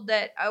told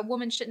that a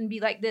woman shouldn't be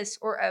like this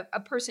or a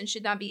person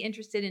should not be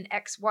interested in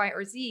X, Y,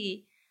 or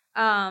Z,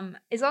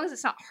 as long as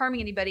it's not harming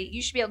anybody,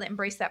 you should be able to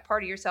embrace that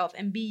part of yourself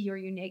and be your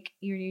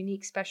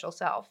unique special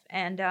self.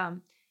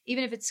 And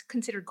even if it's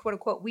considered quote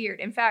unquote weird.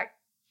 In fact,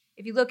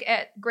 if you look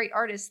at great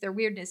artists, their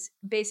weirdness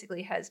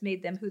basically has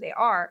made them who they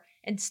are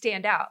and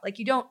stand out. Like,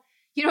 you don't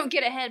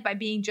get ahead by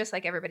being just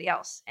like everybody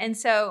else. And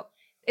so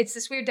it's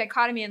this weird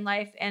dichotomy in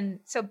life. And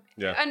so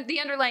and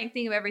the underlying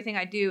thing of everything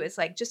I do is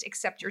like, just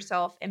accept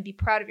yourself and be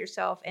proud of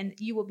yourself. And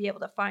you will be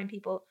able to find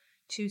people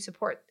to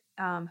support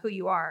who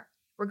you are,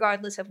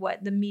 regardless of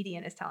what the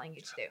median is telling you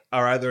to do.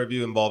 Are either of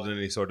you involved in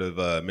any sort of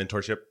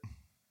mentorship?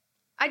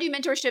 I do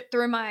mentorship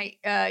through my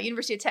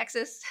University of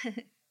Texas.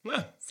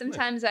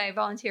 Sometimes I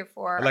volunteer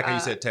for. I like how you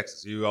said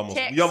Texas. You almost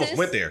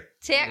went there.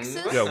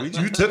 Texas. Yeah,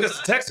 you took us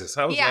to Texas.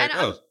 I was like, and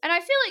I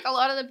feel like a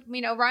lot of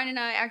the, Ryan and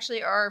I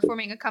actually are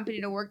forming a company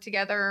to work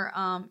together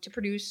to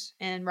produce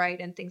and write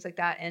and things like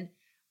that. And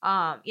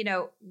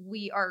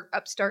we are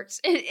upstarts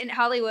in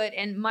Hollywood,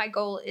 and my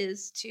goal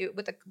is to,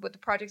 with the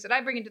projects that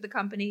I bring into the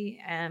company,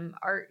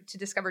 are to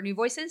discover new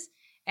voices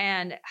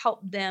and help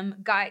them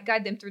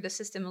guide them through the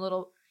system a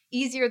little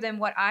easier than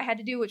what I had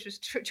to do, which was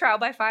trial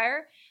by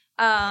fire.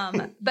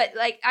 But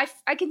like,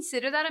 I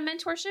consider that a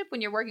mentorship when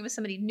you're working with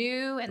somebody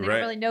new and they don't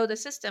really know the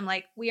system.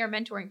 Like, we are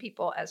mentoring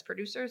people as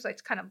producers. Like,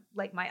 it's kind of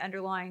like my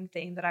underlying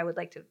thing that I would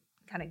like to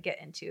kind of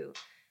get into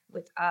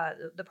with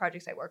the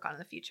projects I work on in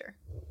the future.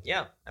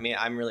 Yeah. I mean,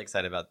 I'm really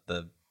excited about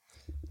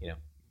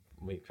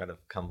we kind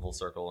of come full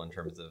circle in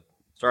terms of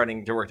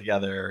starting to work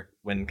together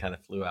when kind of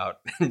flew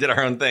out and did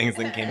our own things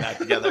and came back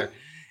together.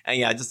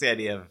 And just the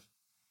idea of,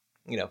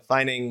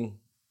 finding,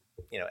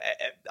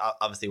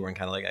 obviously we're in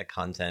kind of like a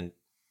content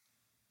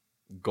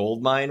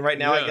gold mine right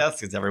now, I guess,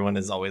 because everyone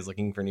is always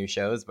looking for new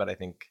shows. But I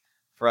think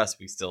for us,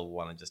 we still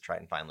want to just try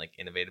and find like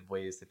innovative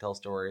ways to tell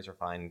stories or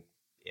find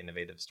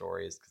innovative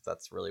stories, because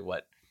that's really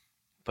what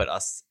put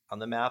us on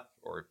the map,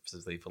 or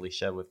specifically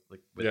Felicia with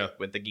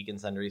the Geek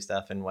and Sundry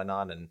stuff and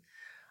whatnot. And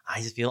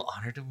I just feel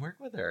honored to work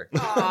with her.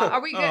 Aww,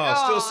 are we good?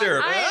 Still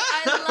syrup.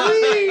 I love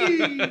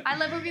it. I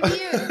love working with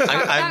you.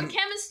 Talk about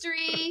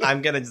chemistry.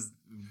 I'm gonna just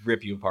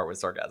rip you apart with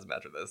sarcasm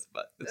after this,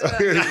 but it's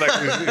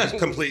like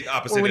complete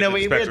opposite. Well,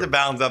 we had to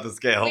balance out the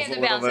scales. We had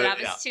to balance it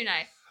out. It's too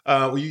nice.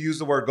 You use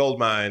the word gold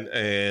mine,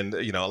 and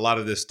a lot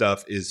of this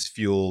stuff is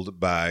fueled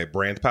by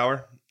brand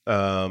power.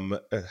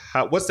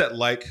 What's that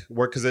like?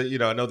 Because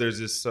I know there's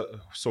this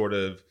sort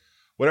of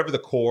whatever the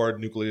core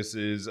nucleus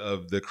is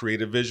of the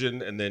creative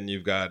vision, and then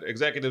you've got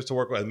executives to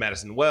work with,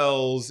 Madison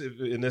Wells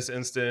in this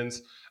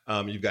instance.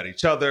 You've got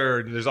each other,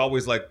 and there's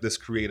always like this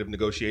creative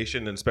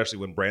negotiation, and especially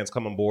when brands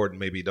come on board and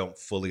maybe don't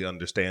fully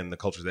understand the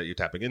culture that you're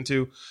tapping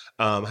into.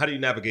 How do you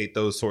navigate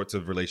those sorts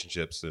of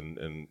relationships?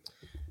 And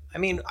I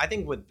mean, I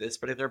think with this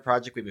particular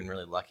project, we've been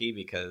really lucky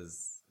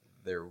because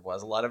there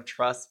was a lot of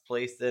trust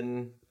placed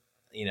in,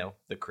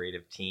 the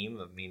creative team,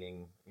 of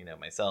meaning,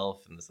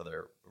 myself and this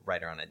other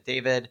writer on it,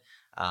 David,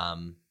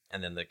 and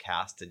then the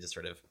cast, to just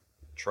sort of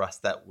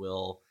trust that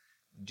we'll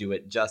do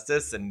it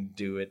justice and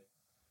do it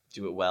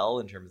well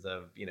in terms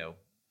of,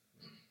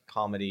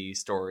 comedy,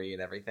 story,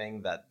 and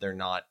everything, that they're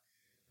not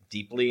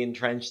deeply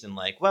entrenched in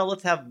like, well,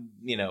 let's have,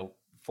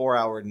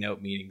 4-hour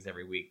note meetings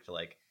every week to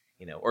like,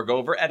 or go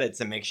over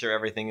edits and make sure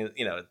everything is,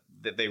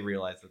 that they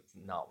realize it's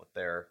not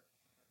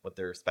what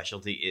their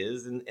specialty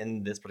is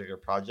in this particular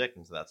project.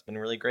 And so that's been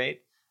really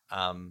great.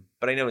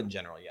 But I know in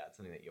general, it's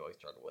something that you always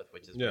struggle with,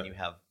 which is when you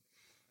have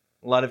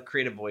a lot of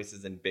creative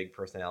voices and big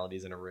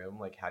personalities in a room,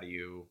 like how do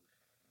you,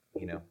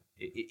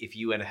 if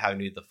you end up having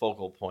to be the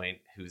focal point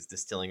who's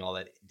distilling all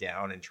that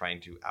down and trying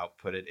to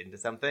output it into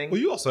something. Well,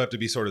 you also have to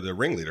be sort of the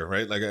ringleader,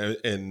 right? Like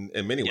in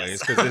many ways,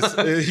 because it's,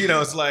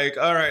 it's like,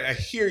 all right, I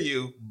hear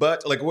you,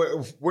 but like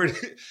where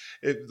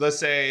let's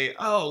say,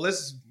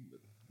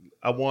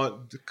 I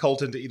want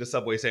Colton to eat a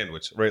Subway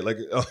sandwich, right? Like,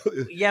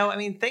 yeah, I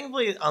mean,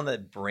 thankfully on the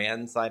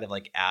brand side of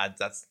like ads,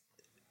 that's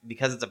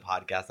because it's a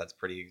podcast, that's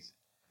pretty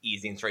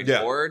easy and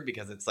straightforward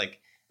because it's like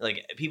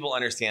people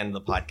understand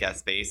the podcast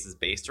space is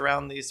based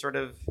around these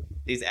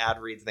ad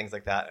reads, things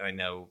like that. And I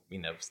know,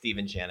 Steve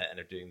and Shanna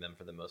end up doing them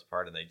for the most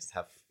part, and they just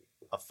have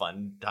a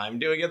fun time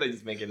doing it. They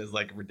just make it as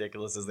like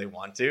ridiculous as they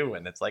want to.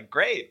 And it's like,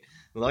 great.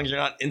 As long as you're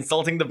not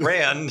insulting the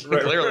brand,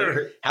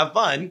 clearly have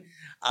fun.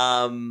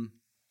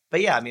 But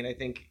yeah, I mean, I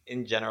think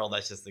in general,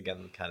 that's just,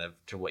 again, kind of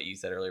to what you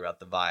said earlier about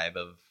the vibe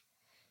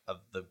of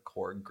the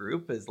core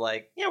group is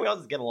like, we all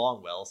just get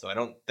along well. So I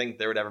don't think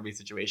there would ever be a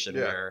situation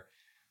where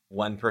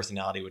one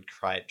personality would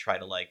try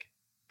to like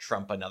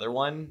trump another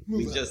one.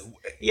 We just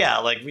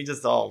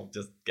all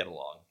just get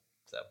along.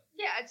 So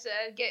yeah, it's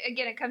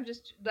again, it comes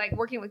just like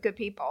working with good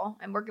people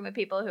and working with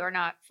people who are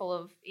not full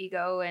of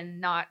ego and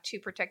not too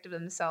protective of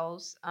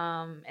themselves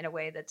in a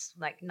way that's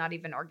like not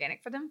even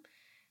organic for them.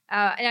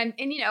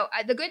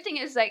 The good thing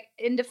is like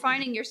in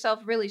defining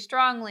yourself really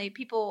strongly,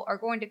 people are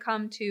going to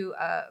come to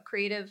a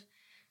creative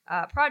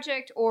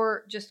project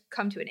or just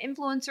come to an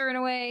influencer in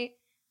a way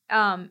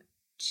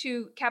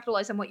to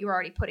capitalize on what you're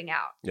already putting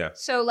out. Yeah.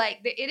 So like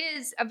it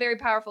is a very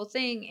powerful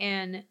thing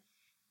in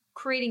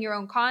creating your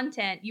own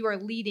content. You are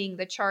leading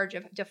the charge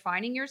of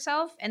defining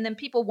yourself, and then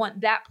people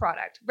want that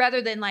product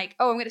rather than like,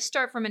 oh, I'm going to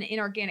start from an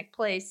inorganic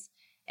place.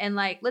 And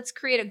like, let's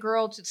create a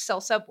girl to sell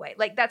Subway.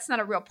 Like, that's not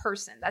a real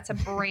person. That's a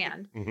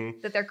brand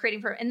that they're creating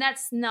for. And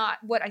that's not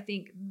what I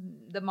think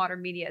the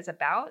modern media is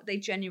about. They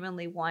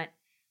genuinely want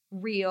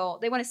they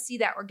want to see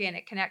that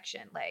organic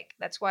connection. Like,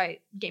 that's why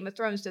Game of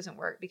Thrones doesn't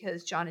work,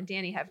 because Jon and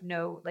Dany have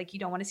you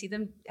don't want to see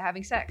them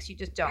having sex. You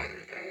just don't.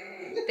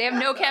 They have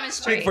no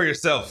chemistry. Speak for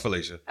yourself,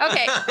 Felicia.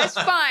 Okay, that's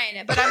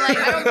fine. But I'm like,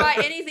 I don't buy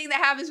anything that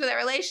happens with that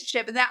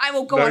relationship, and that I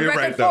will go on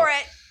record for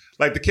it.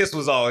 Like the kiss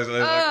was always it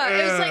was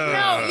like,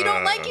 no, you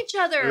don't like each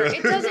other.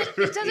 It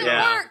doesn't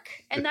work.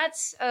 And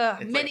that's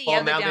it's many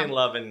like other Fall Mountain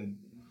Love in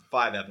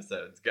 5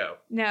 episodes. Go.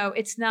 No,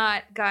 it's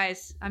not,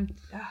 guys.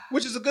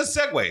 Which is a good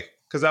segue,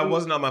 because I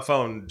wasn't on my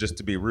phone just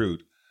to be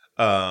rude.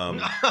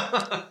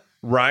 Ryan,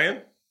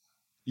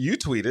 you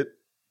tweeted,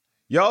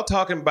 y'all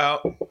talking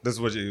about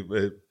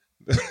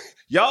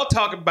y'all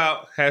talking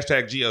about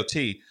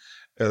 #GOT.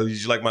 Did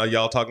you like my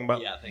y'all talking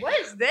about? Yeah. What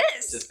is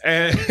this?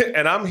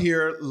 And I'm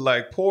here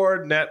like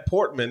poor Nat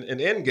Portman in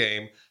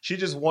Endgame. She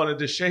just wanted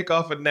to shake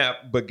off a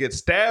nap, but gets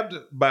stabbed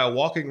by a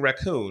walking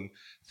raccoon,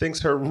 thinks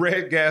her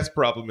red gas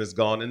problem is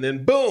gone, and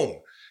then boom,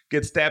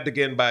 gets stabbed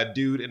again by a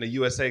dude in a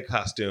USA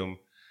costume.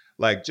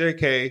 Like,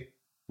 JK,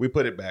 we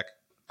put it back.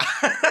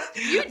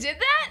 You did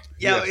that?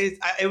 Yeah,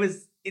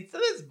 yes.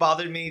 It's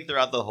bothered me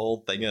throughout the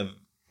whole thing of.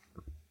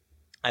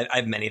 I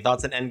have many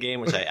thoughts on Endgame,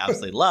 which I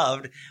absolutely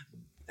loved.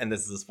 And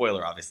this is a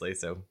spoiler, obviously,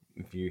 so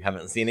if you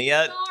haven't seen it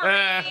yet,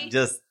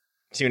 just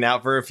tune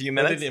out for a few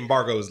minutes. The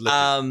embargo is lifted.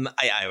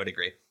 I would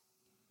agree.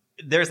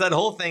 There's that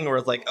whole thing where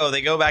it's like, oh,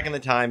 they go back in the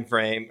time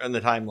frame and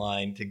the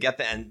timeline to get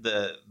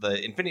the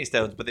Infinity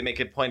Stones, but they make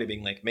a point of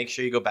being like, make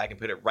sure you go back and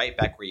put it right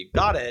back where you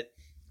got it,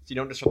 so you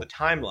don't disrupt the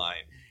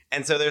timeline.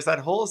 And so there's that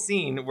whole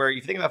scene where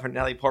you think about from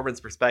Natalie Portman's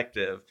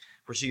perspective,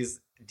 where she's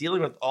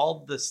dealing with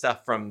all the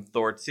stuff from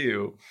Thor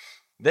 2.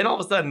 Then all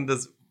of a sudden,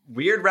 this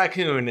weird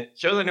raccoon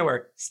shows out of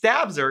nowhere,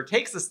 stabs her,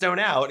 takes the stone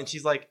out, and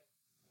she's like,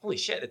 holy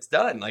shit, it's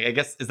done. Like, I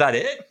guess, is that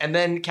it? And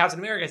then Captain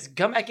America has to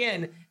come back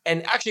in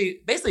and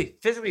actually basically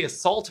physically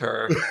assault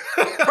her,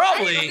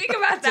 probably think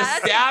about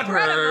that. to stab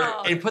her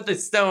and put the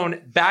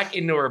stone back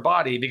into her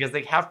body because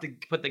they have to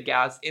put the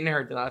gas in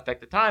her to not affect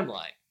the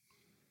timeline.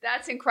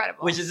 That's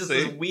incredible. Which is just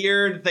this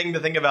weird thing to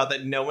think about that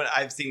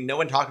I've seen no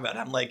one talk about.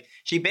 I'm like,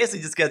 she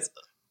basically just gets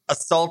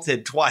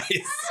assaulted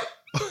twice.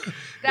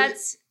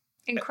 That's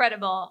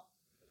incredible.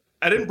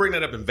 I didn't bring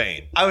that up in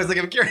vain. I was like,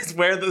 I'm curious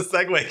where the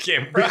segue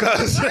came from.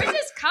 Because where is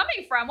this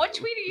coming from? What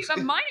tweet are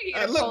you? Mine are you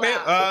going to pull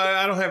out?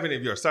 I don't have any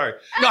of yours. Sorry.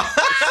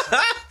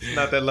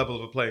 Not that level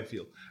of a playing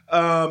field.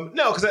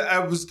 No, because I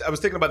was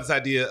thinking about this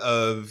idea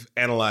of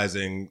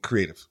analyzing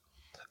creative.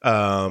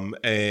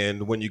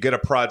 And when you get a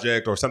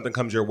project or something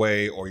comes your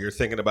way, or you're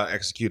thinking about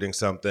executing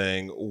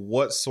something,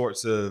 what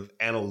sorts of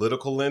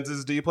analytical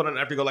lenses do you put on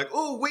after you go like,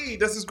 oh,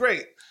 this is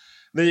great?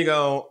 Then you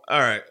go, all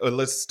right,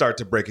 let's start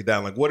to break it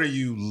down. Like, what are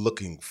you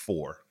looking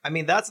for? I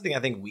mean, that's the thing I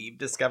think we've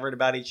discovered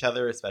about each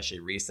other, especially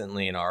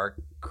recently in our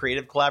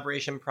creative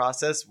collaboration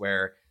process,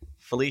 where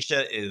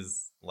Felicia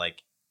is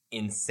like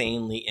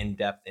insanely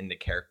in-depth into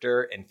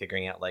character and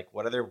figuring out like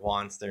what are their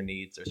wants, their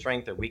needs, their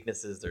strengths, their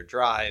weaknesses, their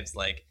drives.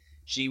 Like,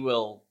 she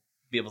will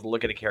be able to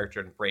look at a character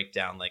and break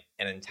down like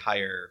an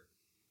entire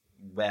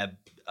web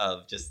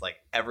of just like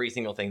every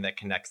single thing that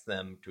connects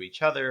them to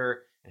each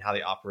other and how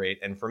they operate.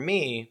 And for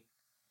me,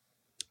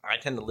 I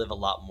tend to live a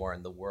lot more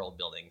in the world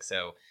building.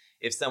 So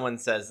if someone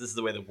says this is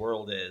the way the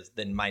world is,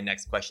 then my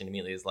next question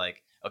immediately is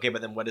like, okay,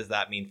 but then what does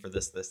that mean for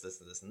this,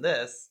 and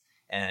this?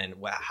 And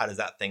how does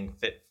that thing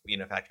fit,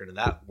 factor into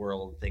that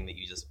world thing that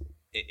you just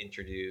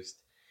introduced?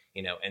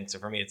 And so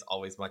for me, it's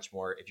always much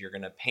more, if you're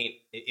going to paint,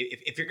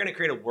 if you're going to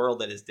create a world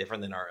that is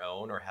different than our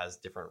own or has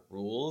different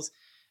rules,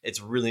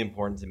 it's really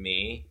important to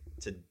me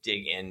to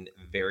dig in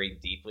very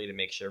deeply to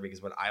make sure,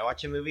 because when I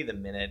watch a movie, the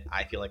minute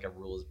I feel like a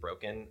rule is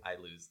broken,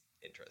 I lose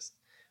interest.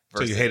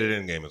 So you hated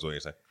Endgame is what you're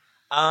saying?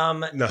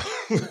 No.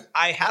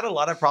 I had a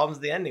lot of problems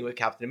at the ending with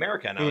Captain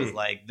America, and I was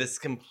like, this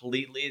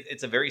completely,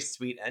 it's a very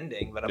sweet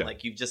ending, but I'm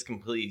like, you've just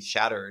completely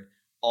shattered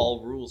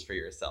all rules for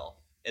yourself.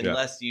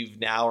 Unless you've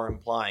now are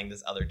implying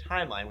this other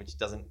timeline, which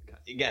doesn't,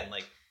 again,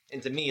 like,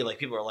 and to me, like,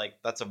 people are like,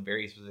 that's a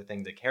very specific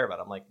thing to care about.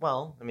 I'm like,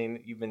 well, I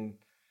mean,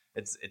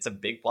 it's a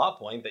big plot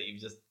point that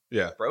you've just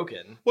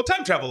broken. Well,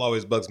 time travel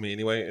always bugs me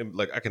anyway. And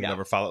like, I can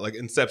never follow it. Like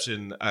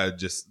Inception,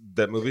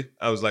 that movie,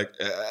 I was like,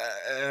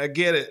 I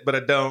get it, but I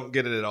don't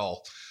get it at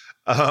all.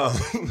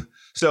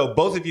 So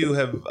both of you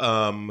have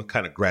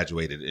kind of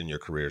graduated in your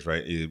careers,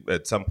 right?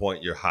 At some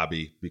point, your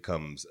hobby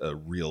becomes a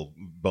real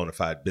bona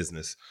fide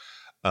business.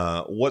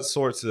 What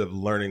sorts of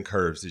learning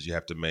curves did you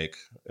have to make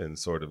in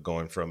sort of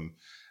going from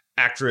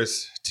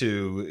actress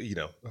to,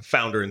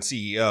 founder and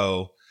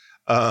CEO?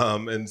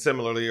 And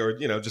similarly, or,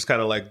 just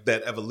kind of like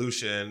that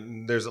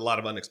evolution, there's a lot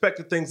of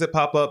unexpected things that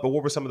pop up, but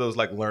what were some of those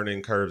like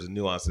learning curves and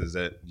nuances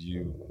that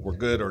you were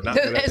good or not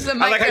good at? I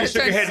like how you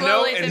shook your head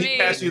no and he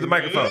passed you the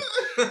microphone.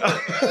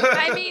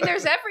 I mean,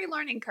 there's every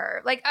learning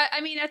curve. Like, I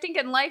mean, I think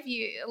in life,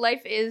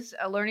 life is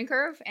a learning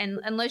curve,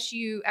 and unless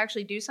you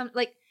actually do something,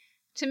 like,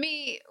 to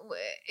me,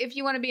 if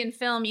you want to be in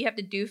film, you have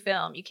to do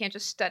film. You can't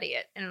just study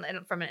it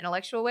from an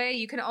intellectual way.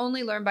 You can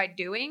only learn by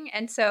doing.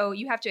 And so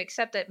you have to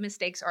accept that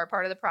mistakes are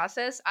part of the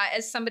process.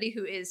 As somebody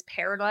who is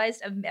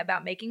paralyzed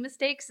about making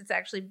mistakes, it's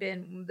actually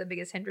been the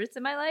biggest hindrance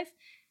in my life,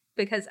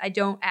 because I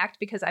don't act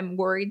because I'm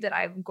worried that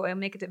I'm going to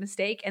make a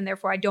mistake, and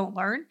therefore I don't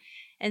learn.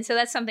 And so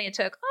that's something it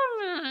took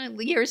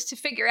years to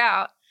figure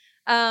out.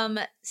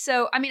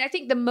 So, I mean, I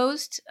think the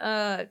most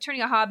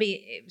turning a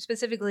hobby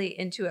specifically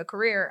into a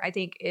career, I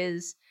think,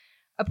 is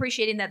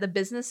appreciating that the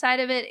business side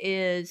of it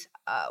is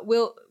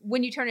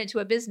when you turn it into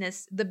a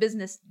business, the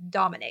business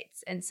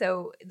dominates. And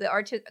so the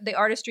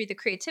artistry, the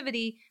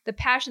creativity, the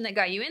passion that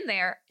got you in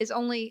there is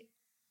only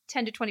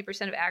 10 to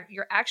 20% of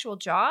your actual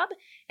job.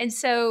 And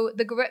so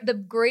the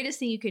greatest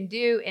thing you can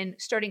do in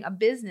starting a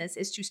business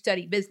is to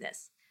study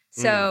business.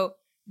 So,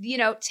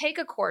 take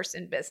a course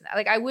in business.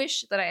 Like, I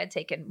wish that I had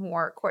taken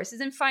more courses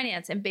in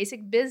finance and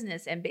basic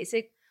business and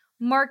basic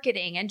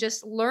marketing, and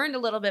just learned a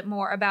little bit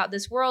more about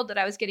this world that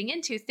I was getting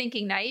into,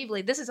 thinking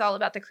naively, this is all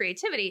about the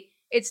creativity.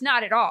 It's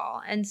not at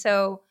all. And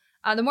so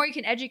the more you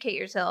can educate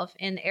yourself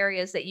in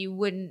areas that you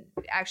wouldn't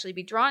actually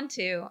be drawn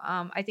to,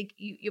 I think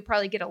you'll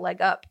probably get a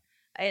leg up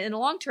in the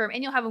long term,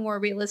 and you'll have a more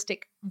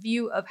realistic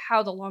view of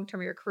how the long term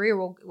of your career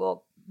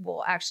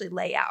will actually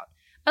lay out.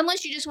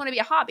 Unless you just want to be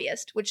a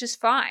hobbyist, which is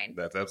fine.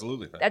 That's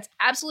absolutely fine. That's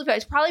absolutely fine.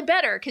 It's probably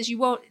better because you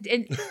won't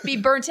be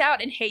burnt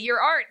out and hate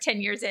your art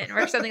 10 years in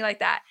or something like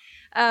that.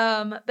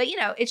 But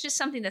it's just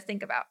something to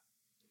think about.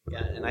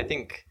 Yeah, and I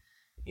think,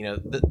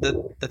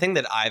 the thing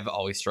that I've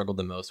always struggled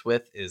the most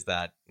with is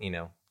that,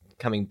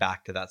 coming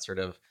back to that sort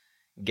of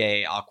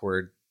gay,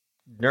 awkward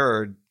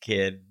nerd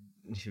kid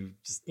who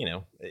just,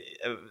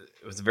 it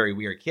was a very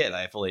weird kid.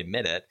 I fully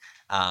admit it.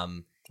 What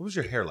was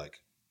your hair like?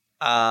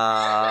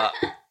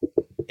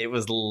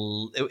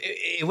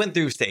 It went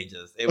through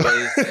stages.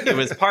 It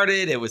was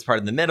parted. It was part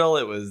in the middle.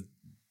 It was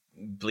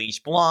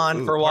bleach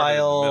blonde for a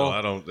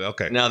while.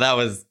 Okay. No, that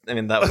was the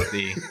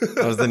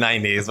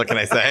 90s. What can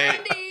I say?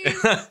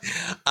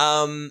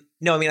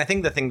 No, I mean, I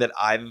think the thing that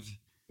I've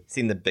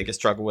seen the biggest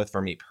struggle with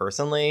for me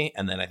personally,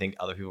 and then I think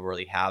other people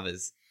really have,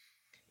 is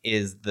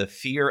the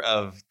fear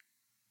of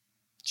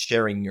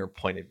sharing your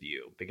point of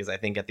view. Because I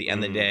think at the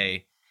end of the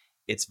day,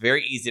 it's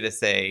very easy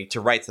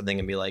to write something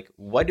and be like,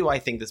 what do I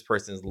think this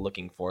person is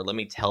looking for? Let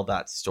me tell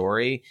that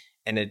story.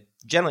 And it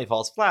generally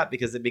falls flat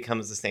because it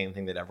becomes the same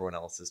thing that everyone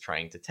else is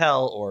trying to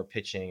tell or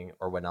pitching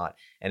or whatnot.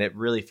 And it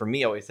really, for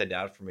me, always set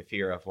out from a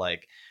fear of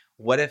like,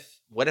 what if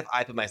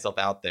I put myself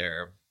out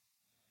there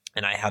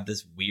and I have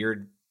this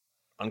weird,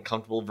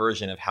 uncomfortable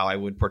version of how I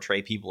would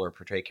portray people or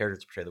portray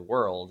characters, portray the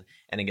world,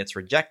 and it gets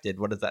rejected?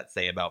 What does that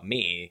say about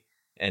me?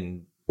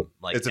 And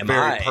like, it's a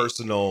very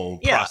personal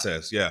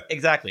process. Yeah,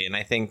 exactly. And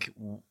I think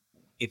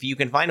if you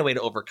can find a way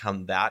to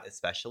overcome that,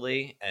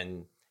 especially,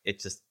 and it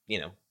just,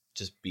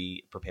 just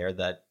be prepared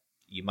that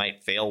you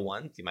might fail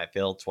once, you might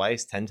fail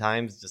twice, 10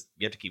 times. Just,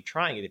 you have to keep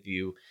trying it if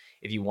you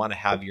want to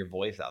have your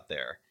voice out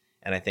there.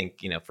 And I think,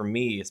 for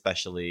me,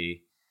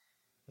 especially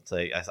it's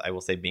like I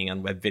will say being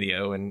on web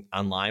video and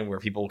online where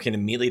people can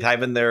immediately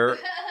type in their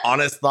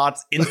honest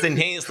thoughts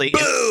instantaneously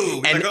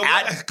Boom! and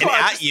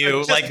at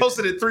you, I like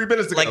posted it 3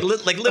 minutes ago. like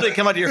literally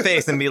come out to your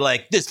face and be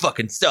like, this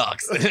fucking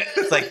sucks.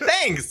 It's like,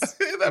 thanks.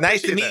 I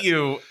Nice to appreciate meet that.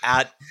 you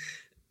at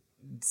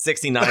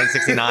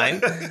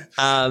 69.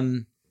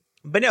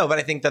 But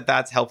I think that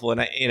that's helpful.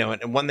 And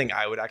and one thing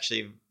I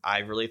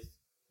really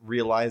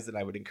realized that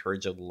I would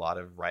encourage a lot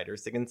of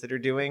writers to consider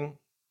doing,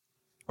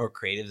 or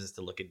creatives, is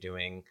to look at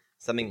doing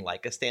something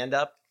like a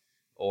stand-up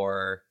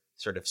or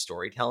sort of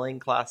storytelling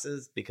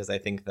classes, because I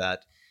think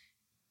that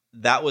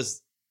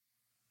was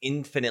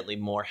infinitely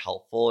more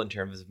helpful in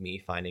terms of me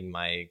finding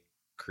my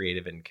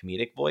creative and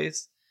comedic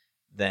voice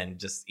than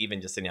just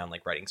sitting down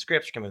like writing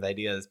scripts or coming with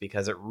ideas,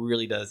 because it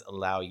really does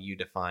allow you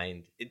to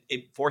find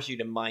it forces you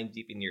to mind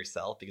deep into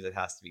yourself, because it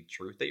has to be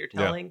truth that you're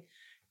telling,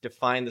 to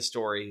find the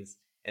stories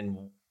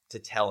and to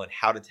tell and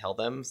how to tell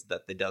them so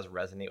that it does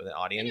resonate with an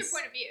audience. And your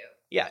point of view.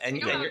 Yeah, and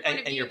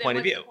your point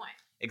of view.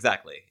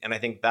 Exactly. And I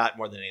think that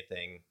more than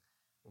anything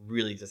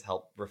really just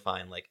helped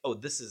refine, like, oh,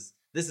 this is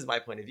my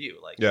point of view.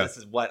 Like, this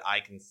is what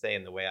I can say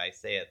and the way I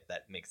say it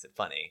that makes it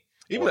funny.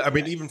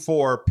 Even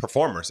for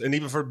performers and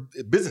even for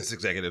business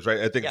executives, right?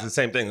 I think it's the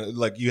same thing.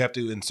 Like, you have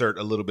to insert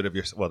a little bit of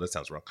well, that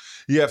sounds wrong.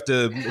 You have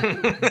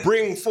to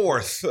bring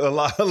forth a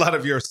lot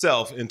of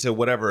yourself into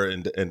whatever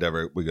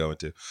endeavor we go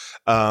into.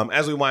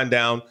 As we wind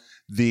down,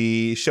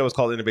 the show is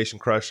called Innovation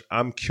Crush.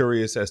 I'm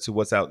curious as to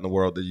what's out in the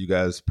world that you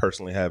guys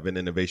personally have an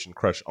innovation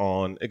crush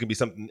on. It can be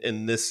something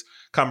in this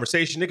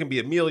conversation. It can be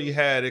a meal you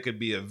had. It could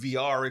be a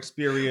VR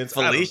experience.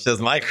 Felicia's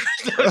my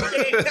crush.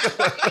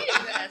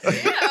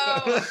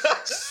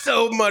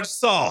 So much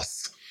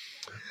sauce.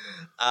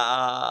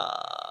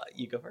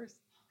 You go first.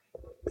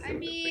 I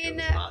mean,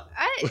 So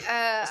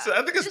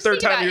I think it's just third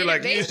thinking time about you're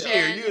like,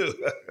 innovation. you.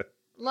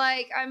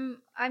 Like, I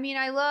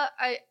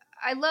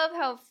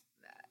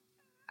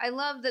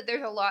love that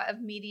there's a lot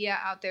of media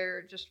out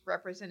there just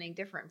representing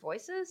different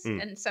voices,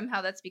 and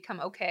somehow that's become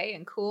okay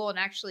and cool and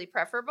actually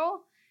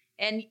preferable.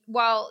 And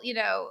while,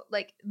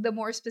 like, the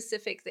more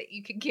specific that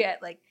you could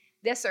get, like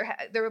this, or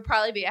there would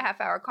probably be a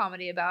half-hour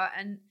comedy about,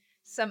 and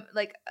some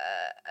like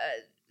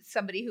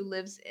somebody who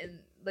lives in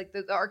like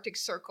the Arctic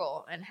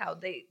Circle and how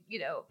they,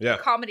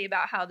 comedy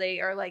about how they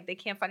are like, they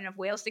can't find enough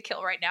whales to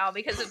kill right now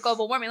because of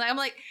global warming. Like, I'm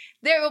like,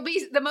 there will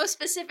be the most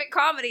specific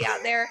comedy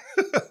out there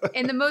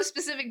and the most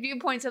specific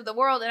viewpoints of the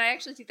world. And I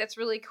actually think that's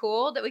really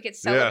cool that we could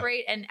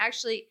celebrate and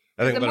actually.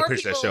 I think I'm going to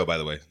pitch that show, by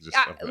the way.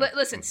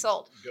 Listen,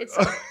 sold. It's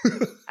sold.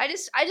 I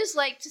just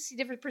like to see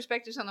different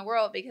perspectives on the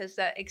world, because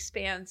that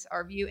expands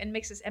our view and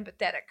makes us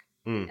empathetic.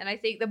 And I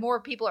think the more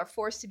people are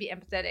forced to be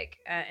empathetic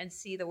and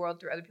see the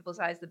world through other people's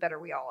eyes, the better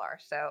we all are.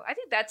 So I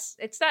think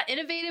it's not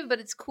innovative, but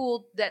it's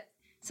cool that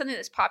something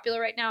that's popular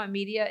right now in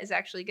media is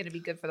actually going to be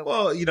good for the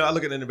world. Well, I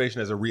look at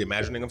innovation as a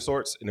reimagining of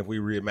sorts. And if we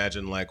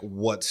reimagine like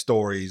what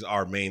stories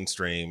are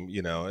mainstream,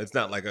 it's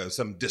not like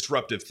some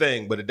disruptive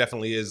thing, but it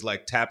definitely is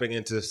like tapping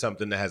into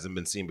something that hasn't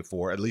been seen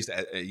before, at least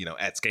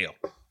at scale.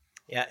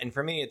 Yeah. And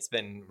for me, it's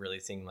been really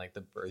seeing like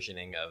the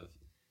burgeoning of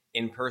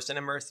in-person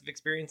immersive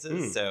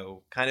experiences.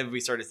 So kind of we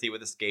started to see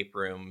with escape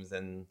rooms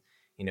and,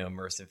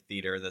 immersive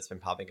theater that's been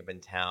popping up in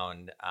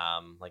town.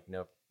 Like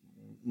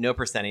No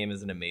Proscenium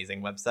is an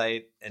amazing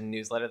website and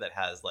newsletter that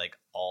has like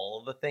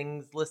all the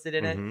things listed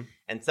in it.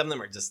 And some of them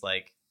are just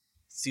like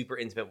super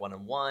intimate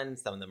one-on-one.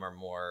 Some of them are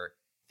more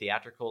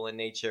theatrical in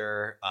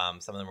nature.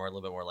 Some of them are a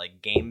little bit more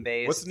like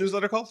game-based. What's the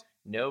newsletter called?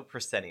 No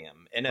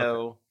Proscenium.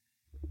 N-O...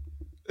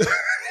 Proscenium.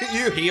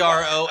 You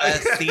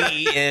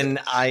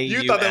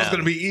thought that was going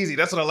to be easy.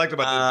 That's what I liked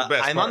about the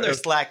best. I'm on their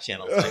Slack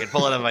channel, so I can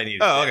pull it up if I need.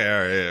 Oh,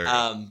 okay,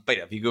 all right. But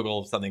if you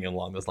Google something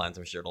along those lines,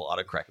 I'm sure it'll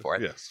autocorrect for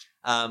it. Yes.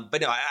 But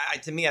no,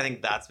 to me, I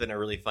think that's been a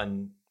really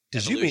fun.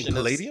 Did you mean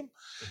Palladium?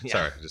 Yeah.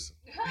 Sorry,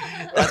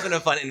 that's been a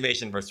fun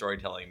innovation for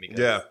storytelling,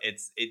 because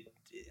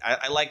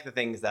I like the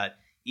things that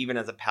even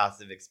as a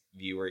passive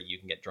viewer, you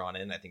can get drawn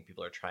in. I think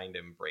people are trying to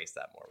embrace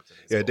that more. Which I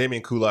think is cool.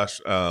 Damien Kulash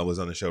was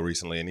on the show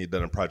recently, and he'd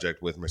done a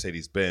project with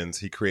Mercedes-Benz.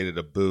 He created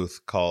a booth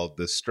called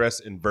the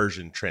Stress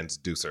Inversion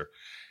Transducer.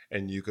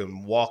 And you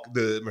can walk.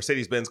 The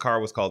Mercedes-Benz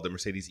car was called the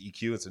Mercedes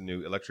EQ. It's a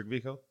new electric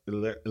vehicle.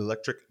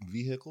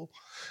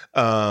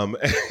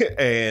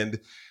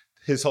 And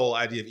his whole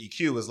idea of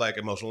EQ was like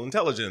emotional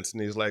intelligence.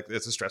 And he's like,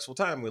 it's a stressful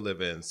time we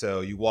live in. So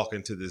you walk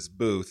into this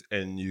booth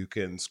and you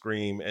can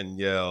scream and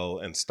yell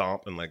and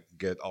stomp and like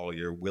get all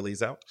your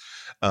willies out.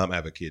 I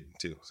have a kid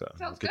too. So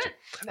sounds good.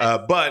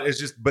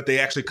 But they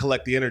actually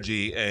collect the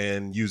energy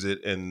and use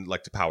it and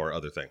like to power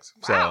other things.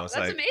 Wow, so it's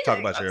that's like, amazing. talk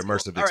about your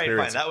immersive All right,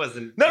 experience. fine. That was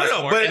an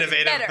No, more but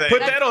innovative better. thing. Put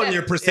That's that on better.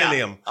 your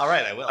proscenium. All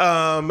right, I will.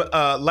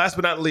 Last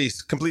but not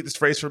least, complete this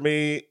phrase for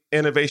me.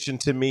 Innovation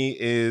to me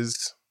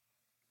is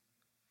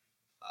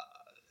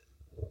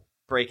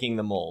breaking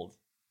the mold.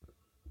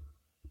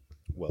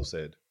 well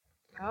said.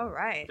 All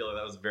right. I feel like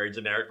that was very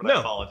generic, but No. I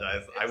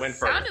apologize. I went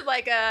first. Sounded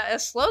like a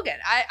slogan.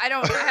 I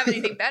don't have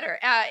anything better.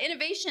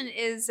 Innovation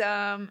is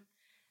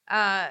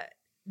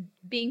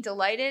being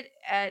delighted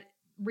at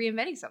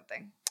reinventing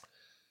something.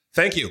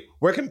 Thank you.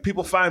 Where can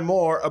people find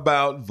more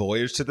about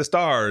Voyage to the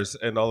Stars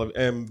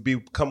and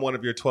become one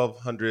of your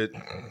 1,200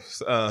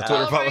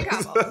 Twitter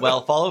followers?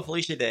 Well, follow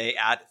Felicia Day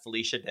at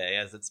Felicia Day,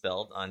 as it's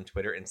spelled, on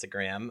Twitter,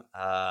 Instagram.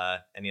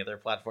 Any other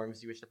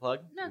platforms you wish to plug?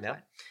 No.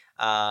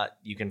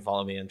 You can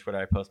follow me on Twitter.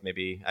 I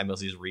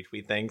mostly just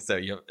retweet things, so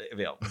you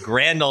know,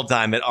 grand old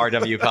time at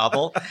RW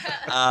Koppel.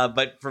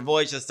 But for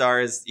Voyage to the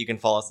Stars, you can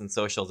follow us on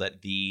socials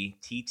at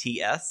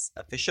VTTS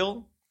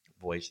Official.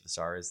 Voyage to the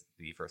Stars,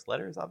 the first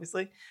letters,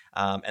 obviously.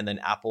 And then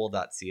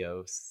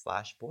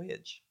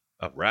apple.co/voyage.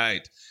 All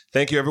right.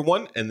 Thank you,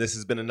 everyone. And this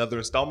has been another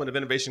installment of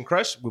Innovation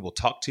Crush. We will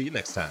talk to you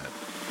next time.